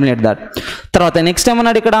 First eliminate that. తర్వాత next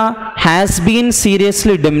ఏమన్నాడు ఇక్కడ? Has been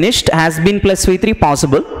seriously diminished. Has been plus V3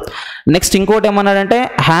 possible. Next ఇంకోటి ఏమన్నాడంటే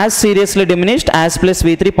has seriously diminished as plus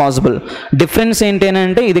V3 possible. Difference ఏంటి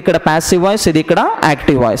అంటే ఇది ఇక్కడ ప్యాసివ్ వాయిస్, ఇది ఇక్కడ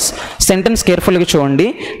యాక్టివ్ వాయిస్. సెంటెన్స్ కేర్ఫుల్గా చూడండి.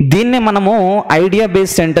 దీన్నే మనము ఐడియా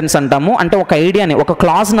బేస్డ్ సెంటెన్స్ అంటాము. అంటే ఒక ఐడియాని, ఒక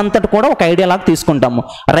క్లాజ్ అంతటి కూడా ఒక ఐడియా లాగా తీసుకుంటాము.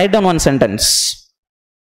 Right down one sentence.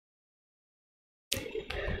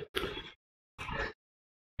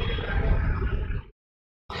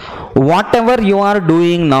 Whatever you are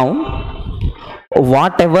doing now,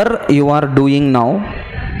 whatever you are doing now,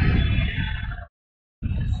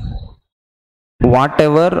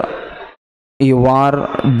 whatever you are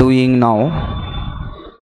doing now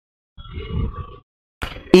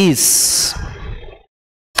is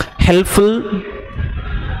helpful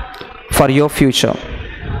for your future.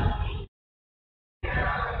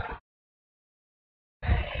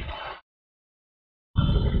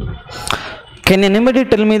 Can anybody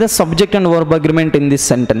tell me the subject and verb agreement in this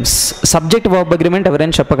sentence? Subject verb agreement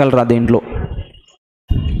ఎవరైనా చెప్పగలరా దీంట్లో?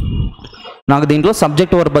 నాకు దీంట్లో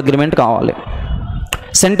subject verb agreement కావాలి.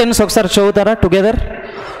 Sentence ఒకసారి చదువుతారా together?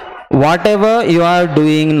 What ever you are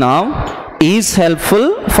doing now is helpful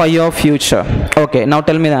for your future. Okay, now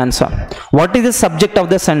tell me the answer. What is the subject of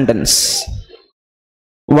the sentence?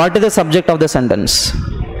 What is the subject of the sentence?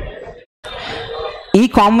 ఈ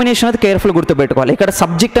combination అనేది careful గుర్తుపెట్టుకోవాలి. ఇక్కడ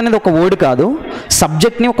subject అనేది ఒక word కాదు,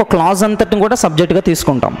 సబ్జెక్ట్ని ఒక clause అంతటిని కూడా సబ్జెక్ట్గా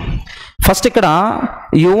తీసుకుంటాం. ఫస్ట్ ఇక్కడ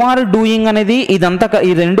యు ఆర్ డూయింగ్ అనేది ఇదంతా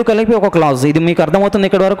ఈ రెండు కలిపి ఒక క్లాజ్. ఇది మీకు అర్థమవుతుంది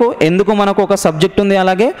ఇక్కడ వరకు? ఎందుకు మనకు ఒక సబ్జెక్ట్ ఉంది,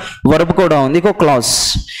 అలాగే వర్బ్ కూడా ఉంది, ఒక క్లాజ్.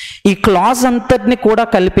 ఈ క్లాజ్ అంతటిని కూడా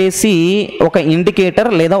కలిపేసి ఒక ఇండికేటర్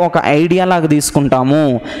లేదా ఒక ఐడియా లాగా తీసుకుంటాము.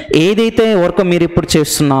 ఏదైతే వర్క్ మీరు ఇప్పుడు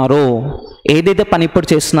చేస్తున్నారో, ఏదైతే పని ఇప్పుడు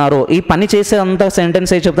చేస్తున్నారో, ఈ పని చేసేదంతా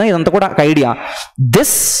సెంటెన్స్ ఏ చెప్తున్నా, ఇదంతా కూడా ఒక idea.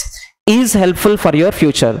 This is helpful for your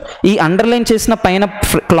future. ఈ అండర్లైన్ చేసిన పైన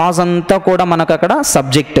క్లాజ్ అంతా కూడా మనకు అక్కడ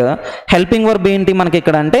సబ్జెక్ట్. హెల్పింగ్ వర్బ్ ఏంటి మనకి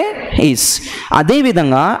ఇక్కడ అంటే ఈజ్.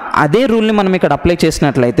 అదేవిధంగా అదే రూల్ని మనం ఇక్కడ అప్లై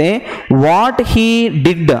చేసినట్లయితే వాట్ హీ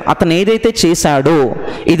డిడ్, అతను ఏదైతే చేశాడో,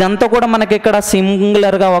 ఇదంతా కూడా మనకి ఇక్కడ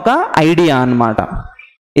సింగులర్గా ఒక ఐడియా అన్నమాట.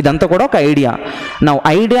 ఇదంతా కూడా ఒక ఐడియా. నా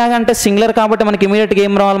ఐడియా అంటే సింగులర్ కాబట్టి మనకి ఇమీడియట్గా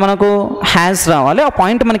ఏం రావాలి, మనకు హ్యాస్ రావాలి. ఆ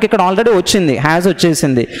పాయింట్ మనకి ఇక్కడ ఆల్రెడీ వచ్చింది, హ్యాస్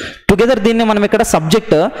వచ్చేసింది. టుగెదర్ దీన్ని మనం ఇక్కడ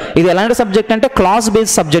సబ్జెక్ట్, ఇది ఎలాంటి సబ్జెక్ట్ అంటే క్లాజ్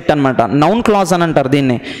బేస్డ్ సబ్జెక్ట్ అనమాట. నౌన్ క్లాజ్ అని అంటారు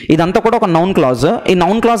దీన్ని. ఇదంతా కూడా ఒక నౌన్ క్లాజ్. ఈ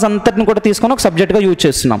నౌన్ క్లాజ్ అంతటిని కూడా తీసుకొని ఒక సబ్జెక్ట్గా యూజ్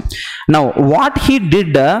చేస్తున్నాం. Now what he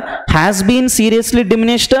did has been seriously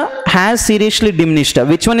diminished, has seriously diminished.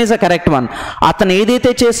 Which one is a correct one? అతను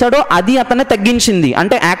ఏదైతే చేశాడో అది అతనే తగ్గించింది.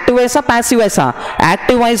 అంటే యాక్టివ్ వైసా ప్యాసివ్ వైసా?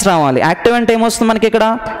 యాక్టివ్ వైజ్ రావాలి. యాక్టివ్ అంటే ఏమొస్తుంది మనకి ఇక్కడ?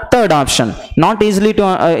 Third option. Not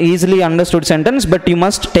easily understood sentence, but you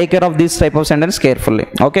must take care of this type of sentence carefully.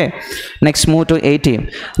 Okay, next move to 80.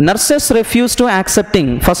 Nurses refuse to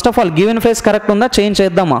accepting. First of all given face correct ఉందా? Change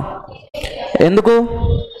చేద్దామా? ఎందుకు?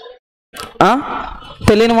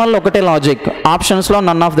 తెలియని వాళ్ళు ఒకటే logic, ఆప్షన్స్లో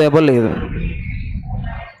none of the above లేదు.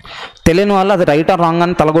 తెలియని వాళ్ళు అది రైట్ ఆర్ రాంగ్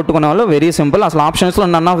అని తలగొట్టుకునే వాళ్ళు వెరీ సింపుల్. అసలు ఆప్షన్స్లో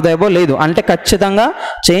నన్ ఆఫ్ ద అబవ్ లేదు అంటే ఖచ్చితంగా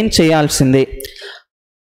చేంజ్ చేయాల్సిందే.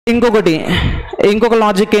 ఇంకొక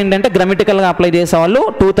లాజిక్ ఏంటంటే గ్రామటికల్గా అప్లై చేసేవాళ్ళు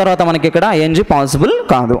 2 తర్వాత మనకి ఇక్కడ ఐఎన్జీ పాసిబుల్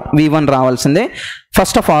కాదు, V1 రావాల్సిందే.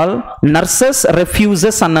 First of all nurses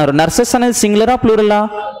refuses అన్నారు. నర్సెస్ అనేది సింగులరా ప్లూరలా?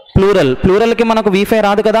 ప్లూరల్. ప్లూరల్కి మనకు V5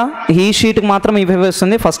 రాదు కదా, ఈ షీట్కి మాత్రం V5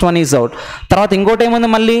 వస్తుంది. First one is out. తర్వాత ఇంకోటి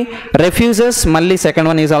ఏముంది మళ్ళీ? రిఫ్యూజెస్, మళ్ళీ second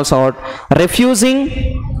one is also out.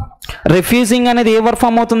 Refusing అనేది ఏ వర్బ్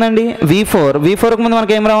ఫామ్ అవుతుందండి? V4. V4కి ముందు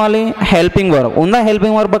మనకి ఏం రావాలి? Helping verb. ఉందా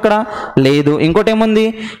హెల్పింగ్ వర్బ్ అక్కడ? లేదు. ఇంకోటి ఏముంది?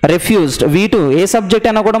 రిఫ్యూజ్డ్. V2. ఏ సబ్జెక్ట్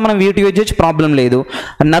అయినా కూడా మనం V2 యూజ్ చేయొచ్చు, ప్రాబ్లం లేదు.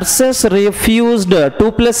 నర్సెస్ రిఫ్యూజ్డ్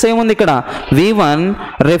 2+ ఏముంది ఇక్కడ? V1.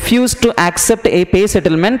 Refuse to accept A pay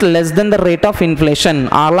settlement less than the rate of inflation.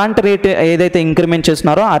 అలాంటి రేట్ ఏదైతే ఇంక్రిమెంట్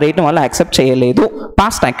చేస్తున్నారో ఆ రేట్ని వాళ్ళు యాక్సెప్ట్ చేయలేదు.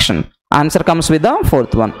 Past action. Answer comes with the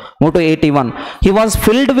fourth one. Move to 81. He was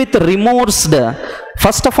filled with remorsed.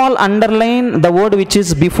 First of all, underline the word which is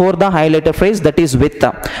before the highlighted phrase, that is with.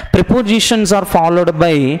 Prepositions are followed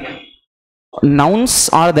by nouns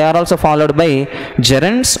or they are also followed by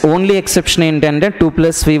gerunds. Only exception intended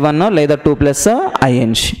 2+ V1 లేదా 2+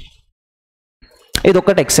 ing. ఇది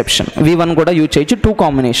ఒకటి exception. V1 కూడా use చేయొచ్చు 2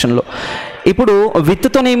 కాంబినేషన్లో. ఇప్పుడు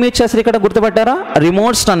విత్తో ఏమి use చేస్తారు ఇక్కడ గుర్తుపట్టారా?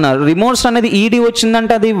 రిమోర్స్డ్ అన్నారు. రిమోర్స్డ్ అనేది ఈడీ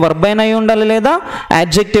వచ్చిందంటే అది వర్బ్ అయినా అయి ఉండాలి లేదా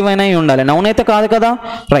యాడ్జెక్టివ్ అయినా అయి ఉండాలి, నౌన్ అయితే కాదు కదా,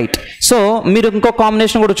 రైట్. సో మీరు ఇంకో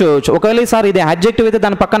కాంబినేషన్ కూడా చూడవచ్చు. ఒకవేళ సార్ ఇది యాడ్జెక్టివ్ అయితే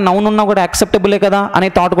దాని పక్కన నౌన్ ఉన్నా కూడా యాక్సెప్టబులే కదా అనే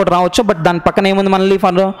థాట్ కూడా రావచ్చు. బట్ దాని పక్కన ఏముంది మళ్ళీ?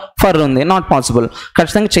 ఫర్ ఉంది. నాట్ పాసిబుల్,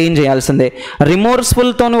 ఖచ్చితంగా చేంజ్ చేయాల్సిందే.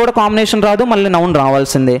 రిమోర్స్ఫుల్తో కూడా కాంబినేషన్ రాదు, మళ్ళీ నౌన్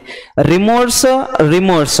రావాల్సిందే. రిమోర్స్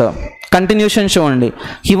కంటిన్యూషన్ చూడండి.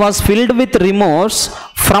 He was filled with remorse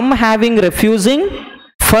from having refusing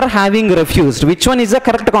for having refused. Which one is the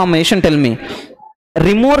correct combination? Tell me.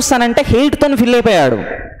 Remorse అని అంటే హేట్తో ఫిల్ అయిపోయాడు.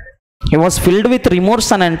 He was filled with remorse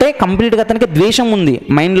అని అంటే కంప్లీట్గా అతనికి ద్వేషం ఉంది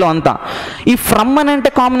మైండ్లో అంతా. ఈ ఫ్రమ్ అని అంటే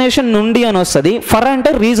కాంబినేషన్ నుండి అని వస్తుంది. ఫర్ అంటే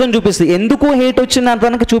రీజన్ చూపిస్తుంది, ఎందుకు హేట్ వచ్చింది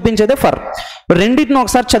అతనికి చూపించేదే ఫర్. రెండింటిని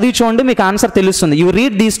ఒకసారి చదివి చూడండి, మీకు ఆన్సర్ తెలుస్తుంది. You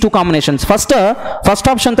read these 2 combinations. First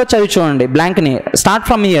ఆప్షన్తో చదివి చూడండి, బ్లాంక్ని. స్టార్ట్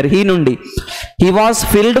ఫ్రమ్ హియర్, హీ నుండి. He was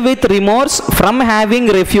filled with remorse from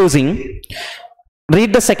having refusing.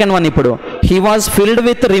 Read the second one ఇప్పుడు. He was filled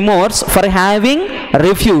with remorse for having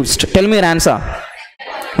refused. Tell me your answer.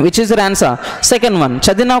 Which is your answer? Second one.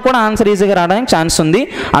 చదివినా కూడా answer ఈజీగా రావడానికి chance ఉంది,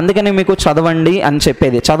 అందుకని మీకు చదవండి అని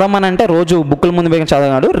చెప్పేది. చదవమని అంటే రోజు బుక్కుల ముందు వేగం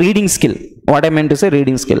చదవగాడు. Reading skill, what I meant to say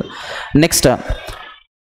reading skill. Next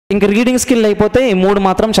ఇంక రీడింగ్ స్కిల్ అయిపోతే ఈ 3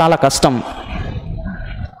 మాత్రం చాలా కష్టం.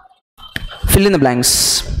 Fill in the blanks.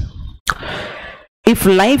 If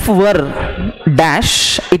life were dash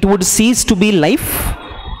it would cease to be life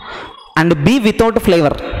and be without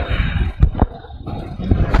flavour.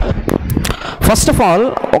 First of all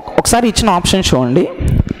ఒకసారి ఇచ్చిన option చూడండి.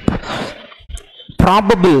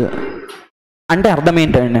 Probable అంటే అర్థం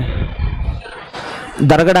ఏంటండి?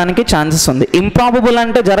 జరగడానికి ఛాన్సెస్ ఉంది. ఇంప్రాబబుల్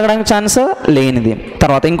అంటే జరగడానికి ఛాన్స్ లేనిది.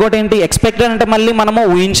 తర్వాత ఇంకోటి ఏంటి? ఎక్స్పెక్టెడ్ అంటే మళ్ళీ మనము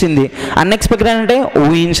ఊహించింది. అన్ఎక్స్పెక్టెడ్ అంటే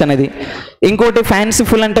ఊహించనిది. ఇంకోటి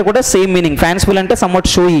ఫ్యాన్సీఫుల్ అంటే కూడా సేమ్ మీనింగ్. ఫ్యాన్సీఫుల్ అంటే somewhat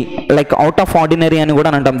షోయి, like out of ordinary అని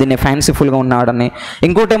కూడా అంటాం దీన్ని, ఫ్యాన్సీఫుల్గా ఉన్నాడని.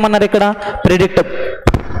 ఇంకోటి ఏమన్నారు ఇక్కడ?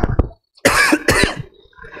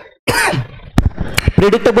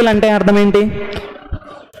 ప్రిడిక్టబుల్ అంటే అర్థం ఏంటి?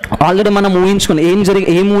 ఆల్రెడీ మనం ఊహించుకుని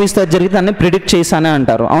ఏం ఊహిస్తే జరిగితే దాన్ని ప్రిడిక్ట్ చేశానే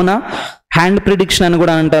అంటారు, అవునా? హ్యాండ్ ప్రిడిక్షన్ అని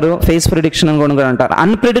కూడా అంటారు, ఫేస్ ప్రిడిక్షన్ అని కూడా అంటారు.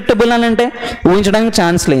 అన్ప్రిడిక్టబుల్ అని అంటే ఊహించడానికి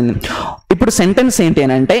ఛాన్స్ లేదు. ఇప్పుడు సెంటెన్స్ ఏంటి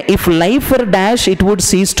అని అంటే, if life were dash it would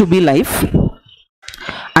cease to be life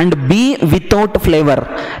and be without flavour.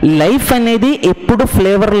 Life అనేది ఎప్పుడు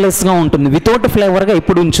ఫ్లేవర్లెస్గా ఉంటుంది, వితౌట్ ఫ్లేవర్గా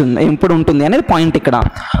ఎప్పుడు ఉంటుంది అనేది పాయింట్ ఇక్కడ.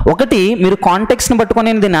 ఒకటి, మీరు కాంటెక్స్ట్ని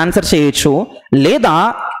పట్టుకొని దీన్ని ఆన్సర్ చేయొచ్చు, లేదా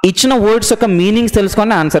ఇచ్చిన వర్డ్స్ యొక్క మీనింగ్స్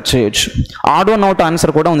తెలుసుకొని ఆన్సర్ చేయొచ్చు. ఆడ్ వన్ అవుట్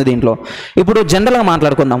ఆన్సర్ కూడా ఉంది దీంట్లో. ఇప్పుడు జనరల్గా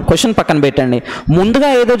మాట్లాడుకుందాం, క్వశ్చన్ పక్కన పెట్టండి. ముందుగా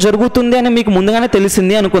ఏదో జరుగుతుంది అని మీకు ముందుగానే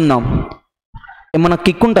తెలిసింది అనుకుందాం, ఏమన్నా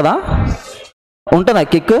కిక్ ఉంటుందా?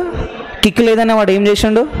 కిక్ లేదనే వాడు ఏం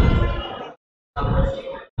చేసిండు?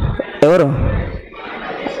 ఎవరు?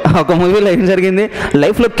 ఒక మూవీలో ఏం జరిగింది?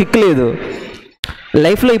 లైఫ్లో కిక్ లేదు.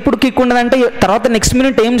 లైఫ్లో ఇప్పుడు కిక్ ఉండదంటే తర్వాత నెక్స్ట్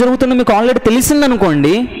మినిట్ ఏం జరుగుతుందో మీకు ఆల్రెడీ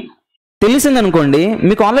తెలిసిందనుకోండి,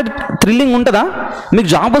 మీకు ఆల్రెడీ థ్రిల్లింగ్ ఉంటుందా? మీకు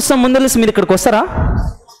జాబ్ వస్తాం ముందు తెలిసి మీరు ఇక్కడికి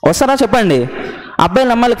వస్తారా చెప్పండి?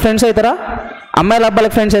 అబ్బాయిలు అమ్మాయిలకు ఫ్రెండ్స్ అవుతారా? అమ్మాయిలు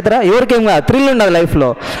అబ్బాయిలకు ఫ్రెండ్స్ అవుతారా? ఎవరికేం కాదు, థ్రిల్ ఉండదు లైఫ్లో.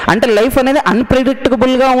 అంటే లైఫ్ అనేది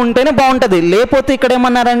అన్ప్రెడిక్టబుల్గా ఉంటేనే బాగుంటుంది. లేకపోతే ఇక్కడ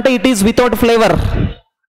ఏమన్నారంటే it is without flavour.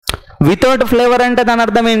 Without flavour అంటే దాని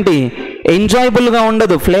అర్థం ఏంటి? ఎంజాయబుల్గా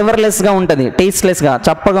ఉండదు, ఫ్లేవర్లెస్గా ఉంటుంది, టేస్ట్లెస్గా,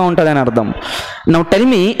 చప్పగా ఉంటుంది అని అర్థం. Now tell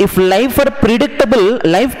me, if life or predictable,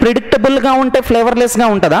 life ప్రిడిక్టబుల్గా ఉంటే ఫ్లేవర్లెస్గా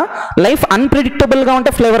ఉంటుందా? లైఫ్ అన్ప్రిడిక్టబుల్గా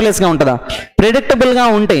ఉంటే ఫ్లేవర్లెస్గా ఉంటుందా? ప్రిడిక్టబుల్గా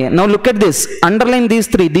ఉంటే, now look at this, underline these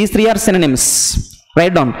three are synonyms.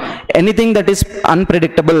 Right down anything that is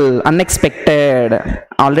unpredictable, unexpected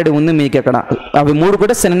already ఉంది మీకు అక్కడ. అవి మూడు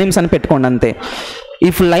కూడా సినోనిమ్స్ అని పెట్టుకోండి అంతే.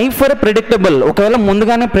 ఇఫ్ లైఫ్ వర్ ప్రెడిక్టబుల్, ఒకవేళ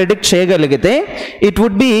ముందుగానే ప్రెడిక్ట్ చేయగలిగితే it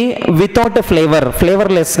would be without flavour,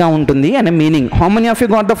 ఫ్లేవర్లెస్గా ఉంటుంది అనే meaning. How many of you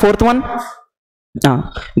got the fourth one?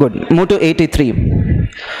 Good. Move to 83.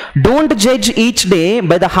 Don't judge each day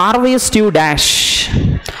by the harvest you dash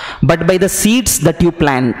but by the seeds that you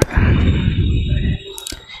plant.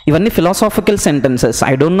 ఇవన్నీ philosophical sentences.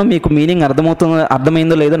 I don't know మీకు meaning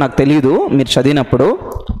అర్థమైందో లేదో నాకు తెలియదు మీరు చదివినప్పుడు.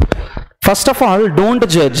 First of all, don't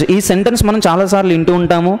judge. ఈ sentence మనం చాలాసార్లు వింటూ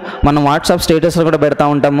ఉంటాము, మనం వాట్సాప్ స్టేటస్లో కూడా పెడతా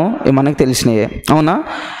ఉంటాము, ఇవి మనకు తెలిసినవే, అవునా?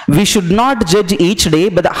 We should not judge each day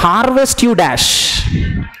by the harvest you dash.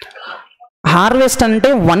 Harvest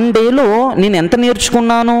అంటే వన్ డేలో నేను ఎంత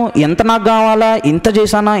నేర్చుకున్నాను, ఎంత నాకు కావాలా, ఇంత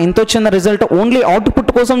చేశానా, ఇంత వచ్చిందా రిజల్ట్, ఓన్లీ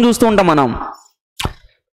అవుట్పుట్ కోసం చూస్తూ ఉంటాం మనం.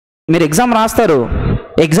 మీరు ఎగ్జామ్ రాస్తారు,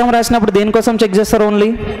 ఎగ్జామ్ రాసినప్పుడు దేనికోసం చెక్ చేస్తారు? ఓన్లీ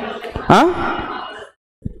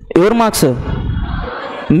ఎవరు మార్క్స్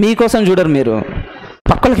మీకోసం చూడరు, మీరు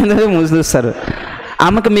పక్కల కింద మూసి చూస్తారు.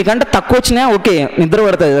 ఆమెకు మీకంటే తక్కువ వచ్చినా ఓకే, నిద్ర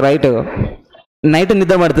పడుతుంది, రైట్, నైట్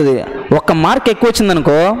నిద్ర పడుతుంది. ఒక్క మార్క్ ఎక్కువ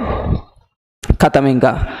వచ్చిందనుకో కథం,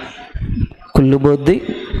 ఇంకా కుళ్ళు బొద్ది,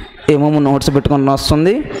 ఏమో నోట్స్ పెట్టుకొని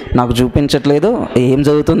వస్తుంది, నాకు చూపించట్లేదు, ఏం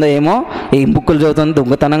చదువుతుందో ఏమో, ఏం బుక్కులు చదువుతుందో,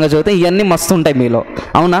 దొంగతనంగా చదువుతుంది, ఇవన్నీ మస్తు ఉంటాయి మీలో,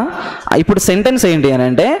 అవునా? ఇప్పుడు సెంటెన్స్ ఏంటి అని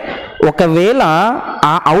అంటే, ఒకవేళ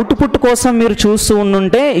ఆ అవుట్పుట్ కోసం మీరు చూస్తూ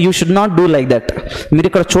ఉండుంటే you should not do like that. మీరు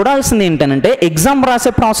ఇక్కడ చూడాల్సింది ఏంటంటే, ఎగ్జామ్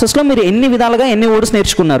రాసే ప్రాసెస్లో మీరు ఎన్ని విధాలుగా ఎన్ని వర్డ్స్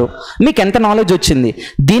నేర్చుకున్నారు, మీకు ఎంత నాలెడ్జ్ వచ్చింది.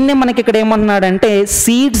 దీన్నే మనకి ఇక్కడ ఏమన్నాడంటే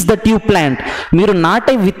సీడ్స్ దట్ యూ ప్లాంట్. మీరు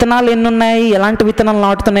నాటే విత్తనాలు ఎన్ని ఉన్నాయి, ఎలాంటి విత్తనాలు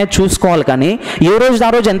నాటుతున్నాయో చూసుకోవాలి, కానీ ఏ రోజు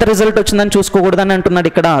ఆ రోజు ఎంత రిజల్ట్ వచ్చిందని చూసుకోకూడదని అంటున్నాడు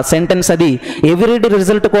ఇక్కడ సెంటెన్స్. అది ఎవ్రీడే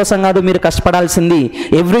రిజల్ట్ కోసం కాదు మీరు కష్టపడాల్సింది,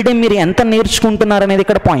 ఎవ్రీడే మీరు ఎంత నేర్చుకుంటున్నారు అనేది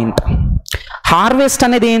ఇక్కడ పాయింట్. హార్వెస్ట్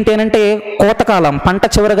అనేది ఏంటి అంటే కోతకాలం, పంట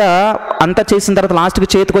చివరిగా అంతా చేసిన తర్వాత లాస్ట్కి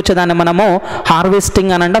చేతికి వచ్చేదాన్ని మనము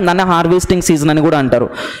హార్వెస్టింగ్ అని అంటాం, దాన్ని హార్వెస్టింగ్ సీజన్ అని కూడా అంటారు.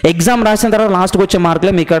 ఎగ్జామ్ రాసిన తర్వాత లాస్ట్కి వచ్చే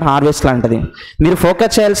మార్కులే మీకు హార్వెస్ట్ లాంటిది. మీరు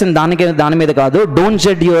ఫోకస్ చేయాల్సిన దాని మీద కాదు. Don't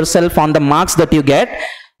judge your self on the marks that you get,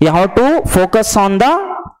 you have to focus on the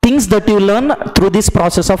things that you learn through this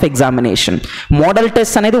process of examination. Model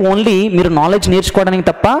test అనేది ఓన్లీ మీరు నాలెడ్జ్ నేర్చుకోవడానికి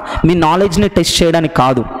తప్ప మీ నాలెడ్జ్ని టెస్ట్ చేయడానికి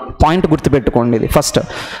కాదు. పాయింట్ గుర్తుపెట్టుకోండి ఇది first.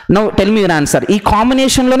 Now tell me your answer. ఈ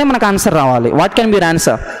కాంబినేషన్లోనే మనకు ఆన్సర్ రావాలి. What can be your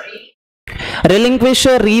answer? Relinquish,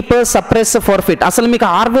 reap, suppress, forfeit. అసలు మీకు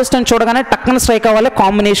హార్వెస్ట్ అని చూడగానే టక్కన స్ట్రైక్ అవ్వాలి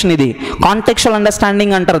కాంబినేషన్ ఇది. కాంటెక్చువల్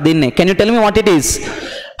అండర్స్టాండింగ్ అంటారు దీన్ని. Can you tell me what it is?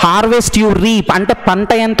 Harvest you reap అంటే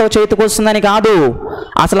పంట ఎంతో చేతికి వస్తుందని కాదు,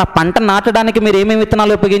 అసలు ఆ పంట నాటడానికి మీరు ఏమేమి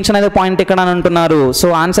విత్తనాలు ఉపయోగించినది పాయింట్ ఇక్కడ అని అంటున్నారు. So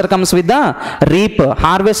answer comes with the reap.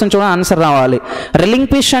 Harvest అని చూడ ఆన్సర్ రావాలి.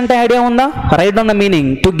 రెలింక్విష్ అంటే ఐడియా ఉందా? Right on the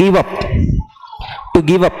meaning to give up. To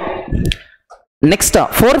give up next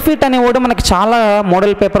forfeit అనేవాడు మనకి చాలా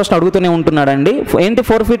మోడల్ పేపర్స్ అడుగుతూనే ఉంటున్నాడండి. ఏంటి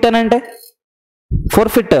ఫోర్ఫిట్ అని అంటే?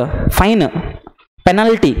 Forfeit fine,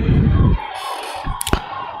 penalty.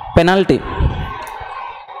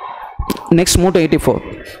 Next move to 84.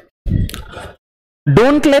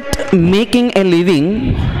 Don't let making a living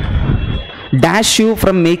dash you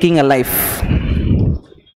from making a life.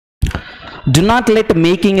 Do not let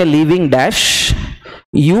making a living dash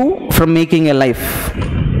you from making a life.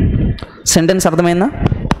 Sentence అర్థమైందా?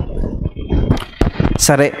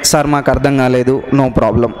 సరే sir మాకు అర్థం కాలేదు, no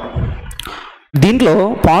problem. దీంట్లో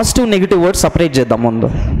positive negative words separate చేద్దాం ముందు.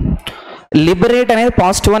 Liberate అనేది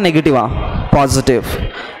పాజిటివా నెగిటివా? Positive.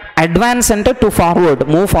 Advance అంటే టు ఫార్వర్డ్,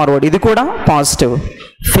 మూవ్ ఫార్వర్డ్, ఇది కూడా పాజిటివ్.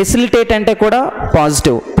 ఫెసిలిటేట్ అంటే కూడా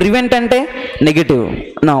పాజిటివ్. ప్రివెంట్ అంటే నెగిటివ్.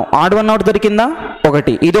 నా ఆడ్ వన్ అవుట్ దొరికిందా?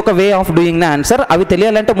 ఒకటి. ఇది ఒక way of doing the answer. అవి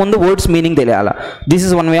తెలియాలంటే ముందు words meaning తెలియాలా. This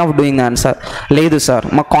is one way of doing the answer. లేదు సార్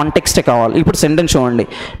మాకు కాంటెక్స్టే కావాలి. ఇప్పుడు సెంటెన్స్ చూడండి.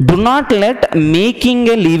 Do not let making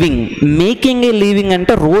a living. Making a living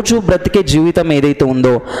అంటే రోజు బ్రతికే జీవితం ఏదైతే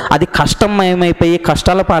ఉందో అది కష్టమయమైపోయి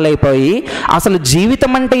కష్టాల పాలైపోయి అసలు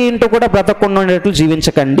జీవితం అంటే ఏంటో కూడా బ్రతకుండా ఉండేట్లు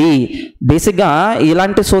జీవించకండి. బేసిక్గా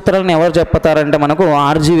ఇలాంటి సూత్రాలను ఎవరు చెప్తారంటే మనకు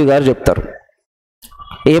ఆర్జీవి గారు చెప్తారు.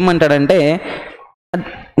 ఏమంటాడంటే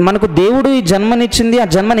మనకు దేవుడు ఈ జన్మనిచ్చింది ఆ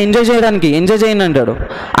జన్మని ఎంజాయ్ చేయడానికి, ఎంజాయ్ చేయండి అంటాడు.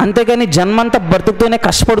 అంతేకాని జన్మంతా బ్రతుకుతూనే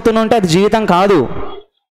కష్టపడుతూనే ఉంటే అది జీవితం కాదు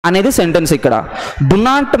అనేది సెంటెన్స్ ఇక్కడ. Do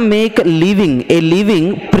not make living a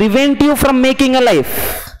living prevent you from making a life.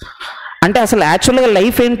 అంటే అసలు యాక్చువల్గా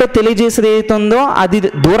లైఫ్ ఏంటో తెలియజేసేది ఏదైతుందో అది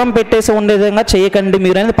దూరం పెట్టేసి ఉండే విధంగా చేయకండి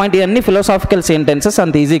మీరు అనేది పాయింట్. ఇవన్నీ ఫిలాసాఫికల్ సెంటెన్సెస్,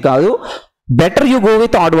 అంత ఈజీ కాదు. Better you go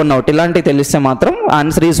with odd one out. ఇలాంటివి తెలిస్తే మాత్రం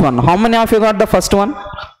answer is 1. How many of you got the first one?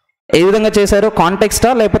 ఏ విధంగా చేశారు? కాంటెక్స్టా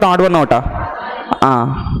లేకపోతే odd one అవుటా?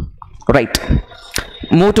 Right.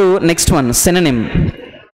 Move to next one, synonym.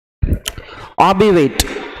 ఆబ్వియేట్.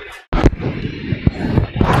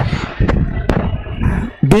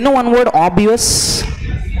 Do you know one word obvious?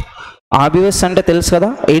 Obvious అంటే తెలుసు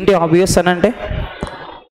కదా. ఏంటి ఆబ్వియస్ అని అంటే?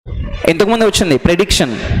 ఇంతకుముందు వచ్చింది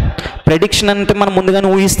ప్రెడిక్షన్. ప్రెడిక్షన్ అంటే మనం ముందుగానే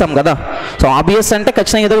ఊహిస్తాం కదా. సో ఆబ్వియస్ అంటే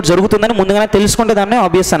ఖచ్చితంగా ఏదో జరుగుతుందని ముందుగానే తెలుసుకుంటే దాన్ని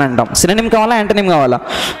ఆబ్వియస్ అని అంటాం. సినోనిమ్ కావాలా యాంటోనిమ్ కావాలా?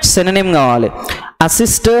 సినోనిమ్ కావాలి.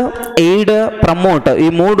 అసిస్ట్, ఎయిడ్, ప్రమోట్, ఈ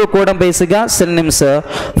మూడు కూడా బేసిక్గా సినోనిమ్స్.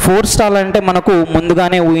 ఫోర్స్టాల్ అంటే మనకు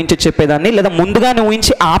ముందుగానే ఊహించి చెప్పేదాన్ని లేదా ముందుగానే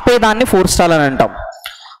ఊహించి ఆపేదాన్ని ఫోర్స్టాల్ అని అంటాం.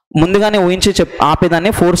 ముందుగానే ఊహించి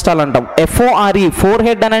ఆపేదాన్ని ఫోర్స్టాల్ అంటాం. FORE, ఫోర్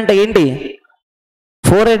హెడ్ అని అంటే ఏంటి?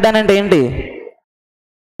 ఫోర్ హెడ్ అని అంటే ఏంటి?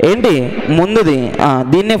 ఏంటి ముందుది?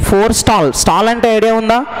 దీన్ని ఫోర్ స్టాల్. స్టాల్ అంటే ఐడియా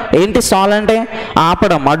ఉందా? ఏంటి స్టాల్ అంటే?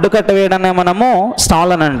 ఆపడం, అడ్డుకట్ట వేయడాన్ని మనము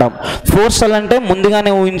స్టాల్ అని అంటాం. ఫోర్ స్టాల్ అంటే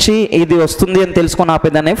ముందుగానే ఊహించి ఇది వస్తుంది అని తెలుసుకొని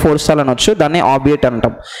ఆపేదాన్ని ఫోర్ స్టాల్ అనొచ్చు, దాన్ని ఆబ్వియేట్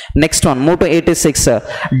అంటాం. Next one, move to 86.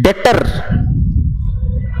 డెటర్.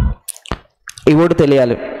 ఈ వర్డ్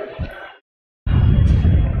తెలియాలి.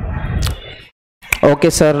 Okay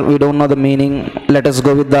sir, we don't know the meaning, let us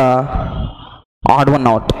go with the odd one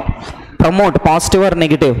out. Promote, positive or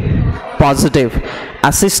negative? Positive.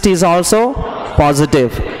 Assist is also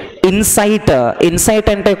positive. Insight. Insight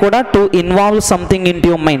అంటే కూడా to involve something in to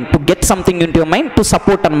your mind, to get something in to your mind, to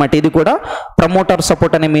support అనమాట. ఇది కూడా promote are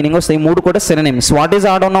support అనే meaning వస్తాయి. ఈ మూడు కూడా synonyms. What is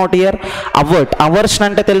odd one out here? Avert. Aversion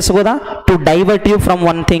అంటే తెలుసు కదా, to divert you from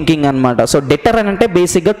one thinking అనమాట. సో డెటర్ అని అంటే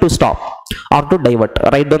బేసిక్గా to stop are to divert.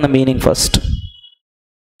 Right down the meaning first.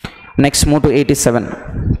 Next move to 87.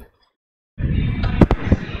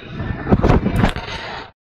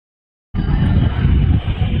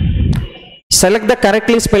 Select the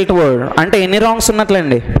correctly spelled word. అంటే ఎన్ని wrongs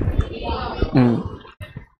ఉన్నట్లండి?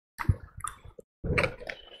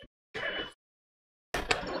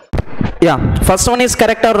 Yeah, first one is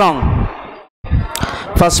correct or wrong?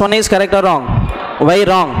 First one is correct or wrong? Why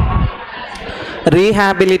wrong?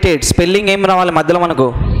 Rehabilitate. Spelling ఏం రావాలి మధ్యలో మనకు?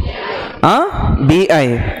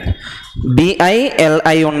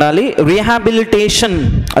 BILI ఉండాలి. Rehabilitation.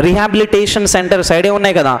 Rehabilitation centres idea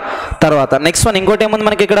ఉన్నాయి కదా. తర్వాత నెక్స్ట్ వన్ ఇంకోటి ఏముంది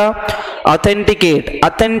మనకి ఇక్కడ? అథెంటికేట్.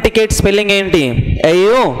 అథెంటికేట్ స్పెల్లింగ్ ఏంటి?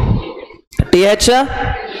 AUTHEN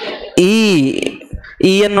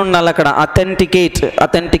ఉండాలి అక్కడ. Authenticate,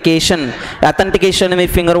 authentication. అథెంటికేషన్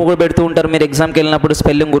మీరు ఫింగర్ కూడా పెడుతూ ఉంటారు మీరు ఎగ్జామ్కి వెళ్ళినప్పుడు,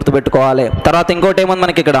 స్పెల్లింగ్ గుర్తుపెట్టుకోవాలి. తర్వాత ఇంకోటి ఏముంది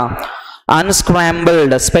మనకి ఇక్కడ?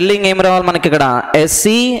 అన్స్క్రాంబుల్డ్. స్పెల్లింగ్ ఏం రావాలి మనకి ఇక్కడ?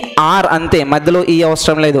 SER అంతే, మధ్యలో ఈ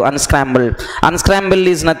అవసరం లేదు. అన్స్క్రాంబుల్డ్. అన్స్క్రాంబుల్డ్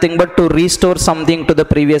is nothing but to restore something to the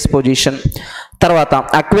previous position. తర్వాత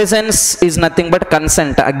అక్విజెన్స్ is nothing but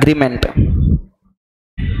consent, agreement.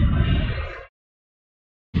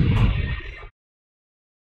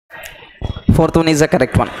 Fourth one is the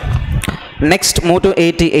correct one. Next, move to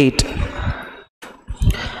 88.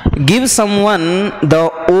 Give someone the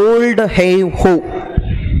old hey ho.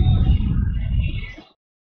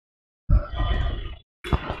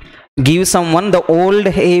 Give some one the old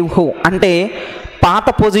have who అంటే పాత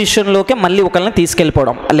పొజిషన్లోకి మళ్ళీ ఒకరిని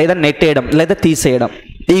తీసుకెళ్ళిపోవడం, లేదా నెట్టేయడం, లేదా తీసేయడం,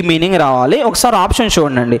 ఈ meaning రావాలి. ఒకసారి ఆప్షన్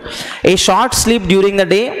చూడండి. ఏ short sleep during the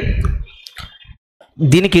day,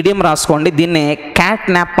 దీనికి ఇడియం రాసుకోండి, దీన్నే క్యాట్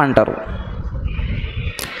నాప్ అంటారు.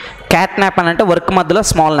 క్యాట్ నాప్ అని అంటే వర్క్ మధ్యలో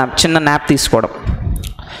స్మాల్ నాప్, చిన్న నాప్ తీసుకోవడం.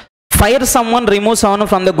 Fire someone, remove someone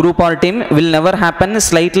from the group are team will never happen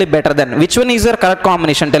slightly better then. Which one is your correct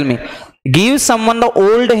combination? Tell me. Give someone the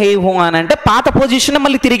old have who అని అంటే పాత position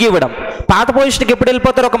మళ్ళీ తిరిగి ఇవ్వడం. పాత పొజిషన్కి ఎప్పుడు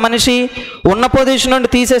వెళ్ళిపోతారు? ఒక మనిషి ఉన్న పొజిషన్ నుండి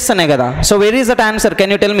తీసేస్తేనే కదా. So where is that answer?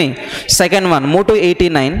 Can you tell me? Second one. Move to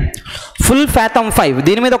 89. Full fathom 5,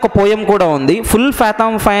 దీని మీద ఒక పోయం కూడా ఉంది. ఫుల్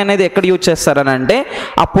ఫ్యాథమ్ 5 అనేది ఎక్కడ యూజ్ చేస్తారని అంటే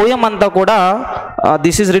ఆ పోయం అంతా కూడా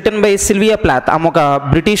this is written by Sylvia ప్లాత్. ఆమె ఒక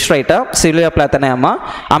బ్రిటిష్ రైటర్, సిల్వియా ప్లాత్ అనే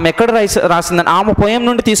ఆమె ఎక్కడ రాసిందని ఆమె పోయం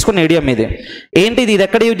నుండి తీసుకున్న ఐడియా ఇది. ఏంటిది? ఇది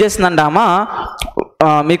ఎక్కడ యూజ్ చేసిందంటే ఆమె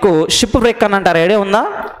మీకు షిప్ బ్రేక్ అని అంటారు, ఐడియా ఉందా?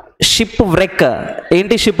 షిప్ బ్రేక్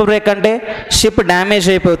ఏంటి? షిప్ బ్రేక్ అంటే షిప్ డ్యామేజ్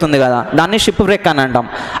అయిపోతుంది కదా, దాన్ని షిప్ బ్రేక్ అని అంటాం.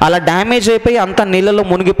 అలా డ్యామేజ్ అయిపోయి అంత నీళ్ళలో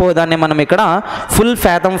మునిగిపోదాన్ని మనం ఇక్కడ ఫుల్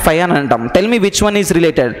ఫ్యాథమ్ 5 అని అంటాం. Tell me which one is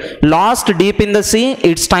related? Last deep in the see,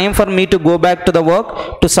 it's time for me to go back to the work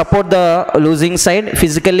to support the losing side,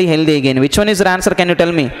 physically healthy again. Which one is answer? Can you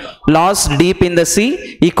tell me? Last deep in the see.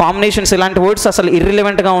 ఈ combinations, ఇలాంటి words అసలు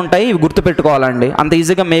ఇర్రిలెవెంట్గా ఉంటాయి, ఇవి గుర్తుపెట్టుకోవాలండి, అంత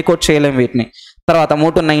ఈజీగా మేకౌట్ చేయలేము వీటిని. తర్వాత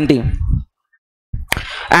move to 90.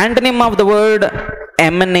 Antonym of the word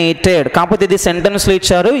ఎమినేటెడ్. కాకపోతే ఇది సెంటెన్స్లో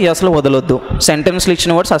ఇచ్చారు, ఇది అసలు వదలొద్దు. సెంటెన్స్లో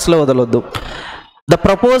ఇచ్చిన వర్డ్స్ అసలు వదలొద్దు. The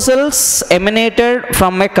proposals ఎమినేటెడ్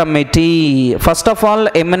from a committee. First of all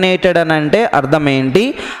ఎమినేటెడ్ అని అంటే అర్థం ఏంటి?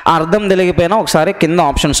 అర్థం తెలియకపోయినా ఒకసారి కింద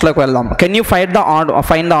ఆప్షన్స్లోకి వెళ్దాం. Can you find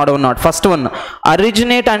the order not? First one,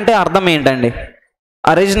 అరిజినేట్ అంటే అర్థం ఏంటండి?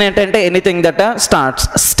 అరిజినేట్ అంటే ఎనీథింగ్ దట్ స్టార్ట్స్.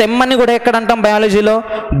 స్టెమ్ అని కూడా ఎక్కడ అంటాం? బయాలజీలో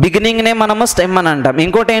బిగినింగ్నే మనము స్టెమ్ అని అంటాం.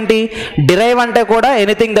 ఇంకోటి ఏంటి? డిరైవ్ అంటే కూడా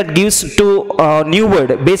anything that gives to new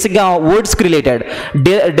word, బేసిక్గా వర్డ్స్కి రిలేటెడ్.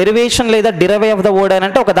 డెరివేషన్ లేదా డిరైవ్ ఆఫ్ ద వర్డ్ అని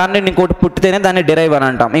అంటే ఒక దాన్ని ఇంకోటి పుట్టితేనే దాన్ని డిరైవ్ అని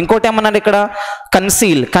అంటాం. ఇంకోటి ఏమన్నారు ఇక్కడ?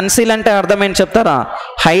 కన్సీల్. కన్సీల్ అంటే అర్థం ఏంటి చెప్తారా?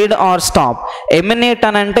 Hide are stop. ఎమినేట్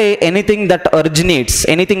అని అంటే anything that originates,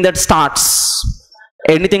 anything that starts,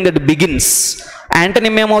 anything that begins.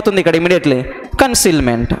 Antonym ఏమవుతుంది ఇక్కడ? Immediately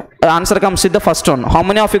concealment. Answer comes with the first one. How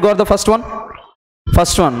many of you got the first one?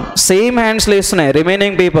 First one. Same hands లేస్తున్నాయి.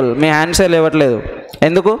 Remaining people మీ హ్యాండ్సే లేవట్లేదు.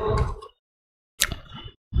 ఎందుకు?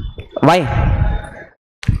 Why?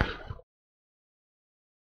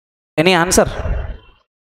 Any answer?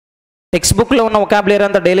 Text బుక్లో ఉన్న vocabulary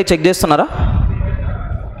అంతా daily check చేస్తున్నారా?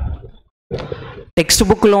 Text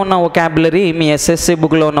బుక్లో ఉన్న vocabulary, మీ SSC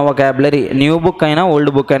బుక్లో ఉన్న vocabulary, new book అయినా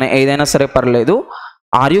ఓల్డ్ బుక్ అయినా ఏదైనా సరే పర్లేదు.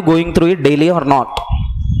 Are you going through it daily or not?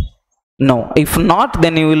 No. If not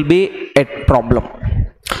then you will be at problem.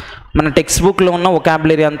 మన టెక్స్ట్ బుక్లో ఉన్న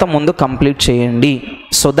వొకాబులరీ అంతా ముందు కంప్లీట్ చేయండి,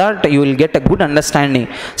 so that you will get a good understanding.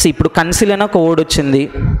 So ఇప్పుడు కన్సిల్ అనే ఒక వర్డ్ వచ్చింది,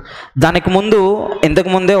 దానికి ముందు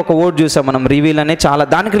ఇంతకుముందే ఒక వర్డ్ చూసాం మనం, రివీల్ అనే, చాలా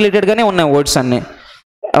దానికి రిలేటెడ్గానే ఉన్నాయి వర్డ్స్ అన్నీ.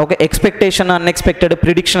 ఓకే, ఎక్స్పెక్టేషన్, అన్ఎక్స్పెక్టెడ్,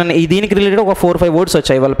 ప్రిడిక్షన్ అని దీనికి రిలేటెడ్ ఒక 4-5 వర్డ్స్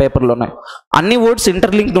వచ్చాయి వాళ్ళ పేపర్లో ఉన్నాయి. అన్ని వర్డ్స్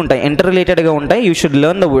ఇంటర్లింక్డ్ ఉంటాయి, ఇంటర్ రిలేటెడ్గా ఉంటాయి. You should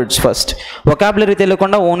learn the words first. Vocabulary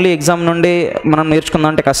తెలియకుండా ఓన్లీ ఎగ్జామ్ నుండి మనం నేర్చుకుందాం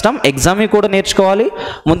అంటే కష్టం. ఎగ్జామ్ని కూడా నేర్చుకోవాలి,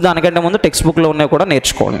 ముందు దానికంటే ముందు టెక్స్ట్ బుక్లో ఉన్నవి కూడా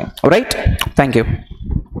నేర్చుకోవాలి. రైట్? Thank you.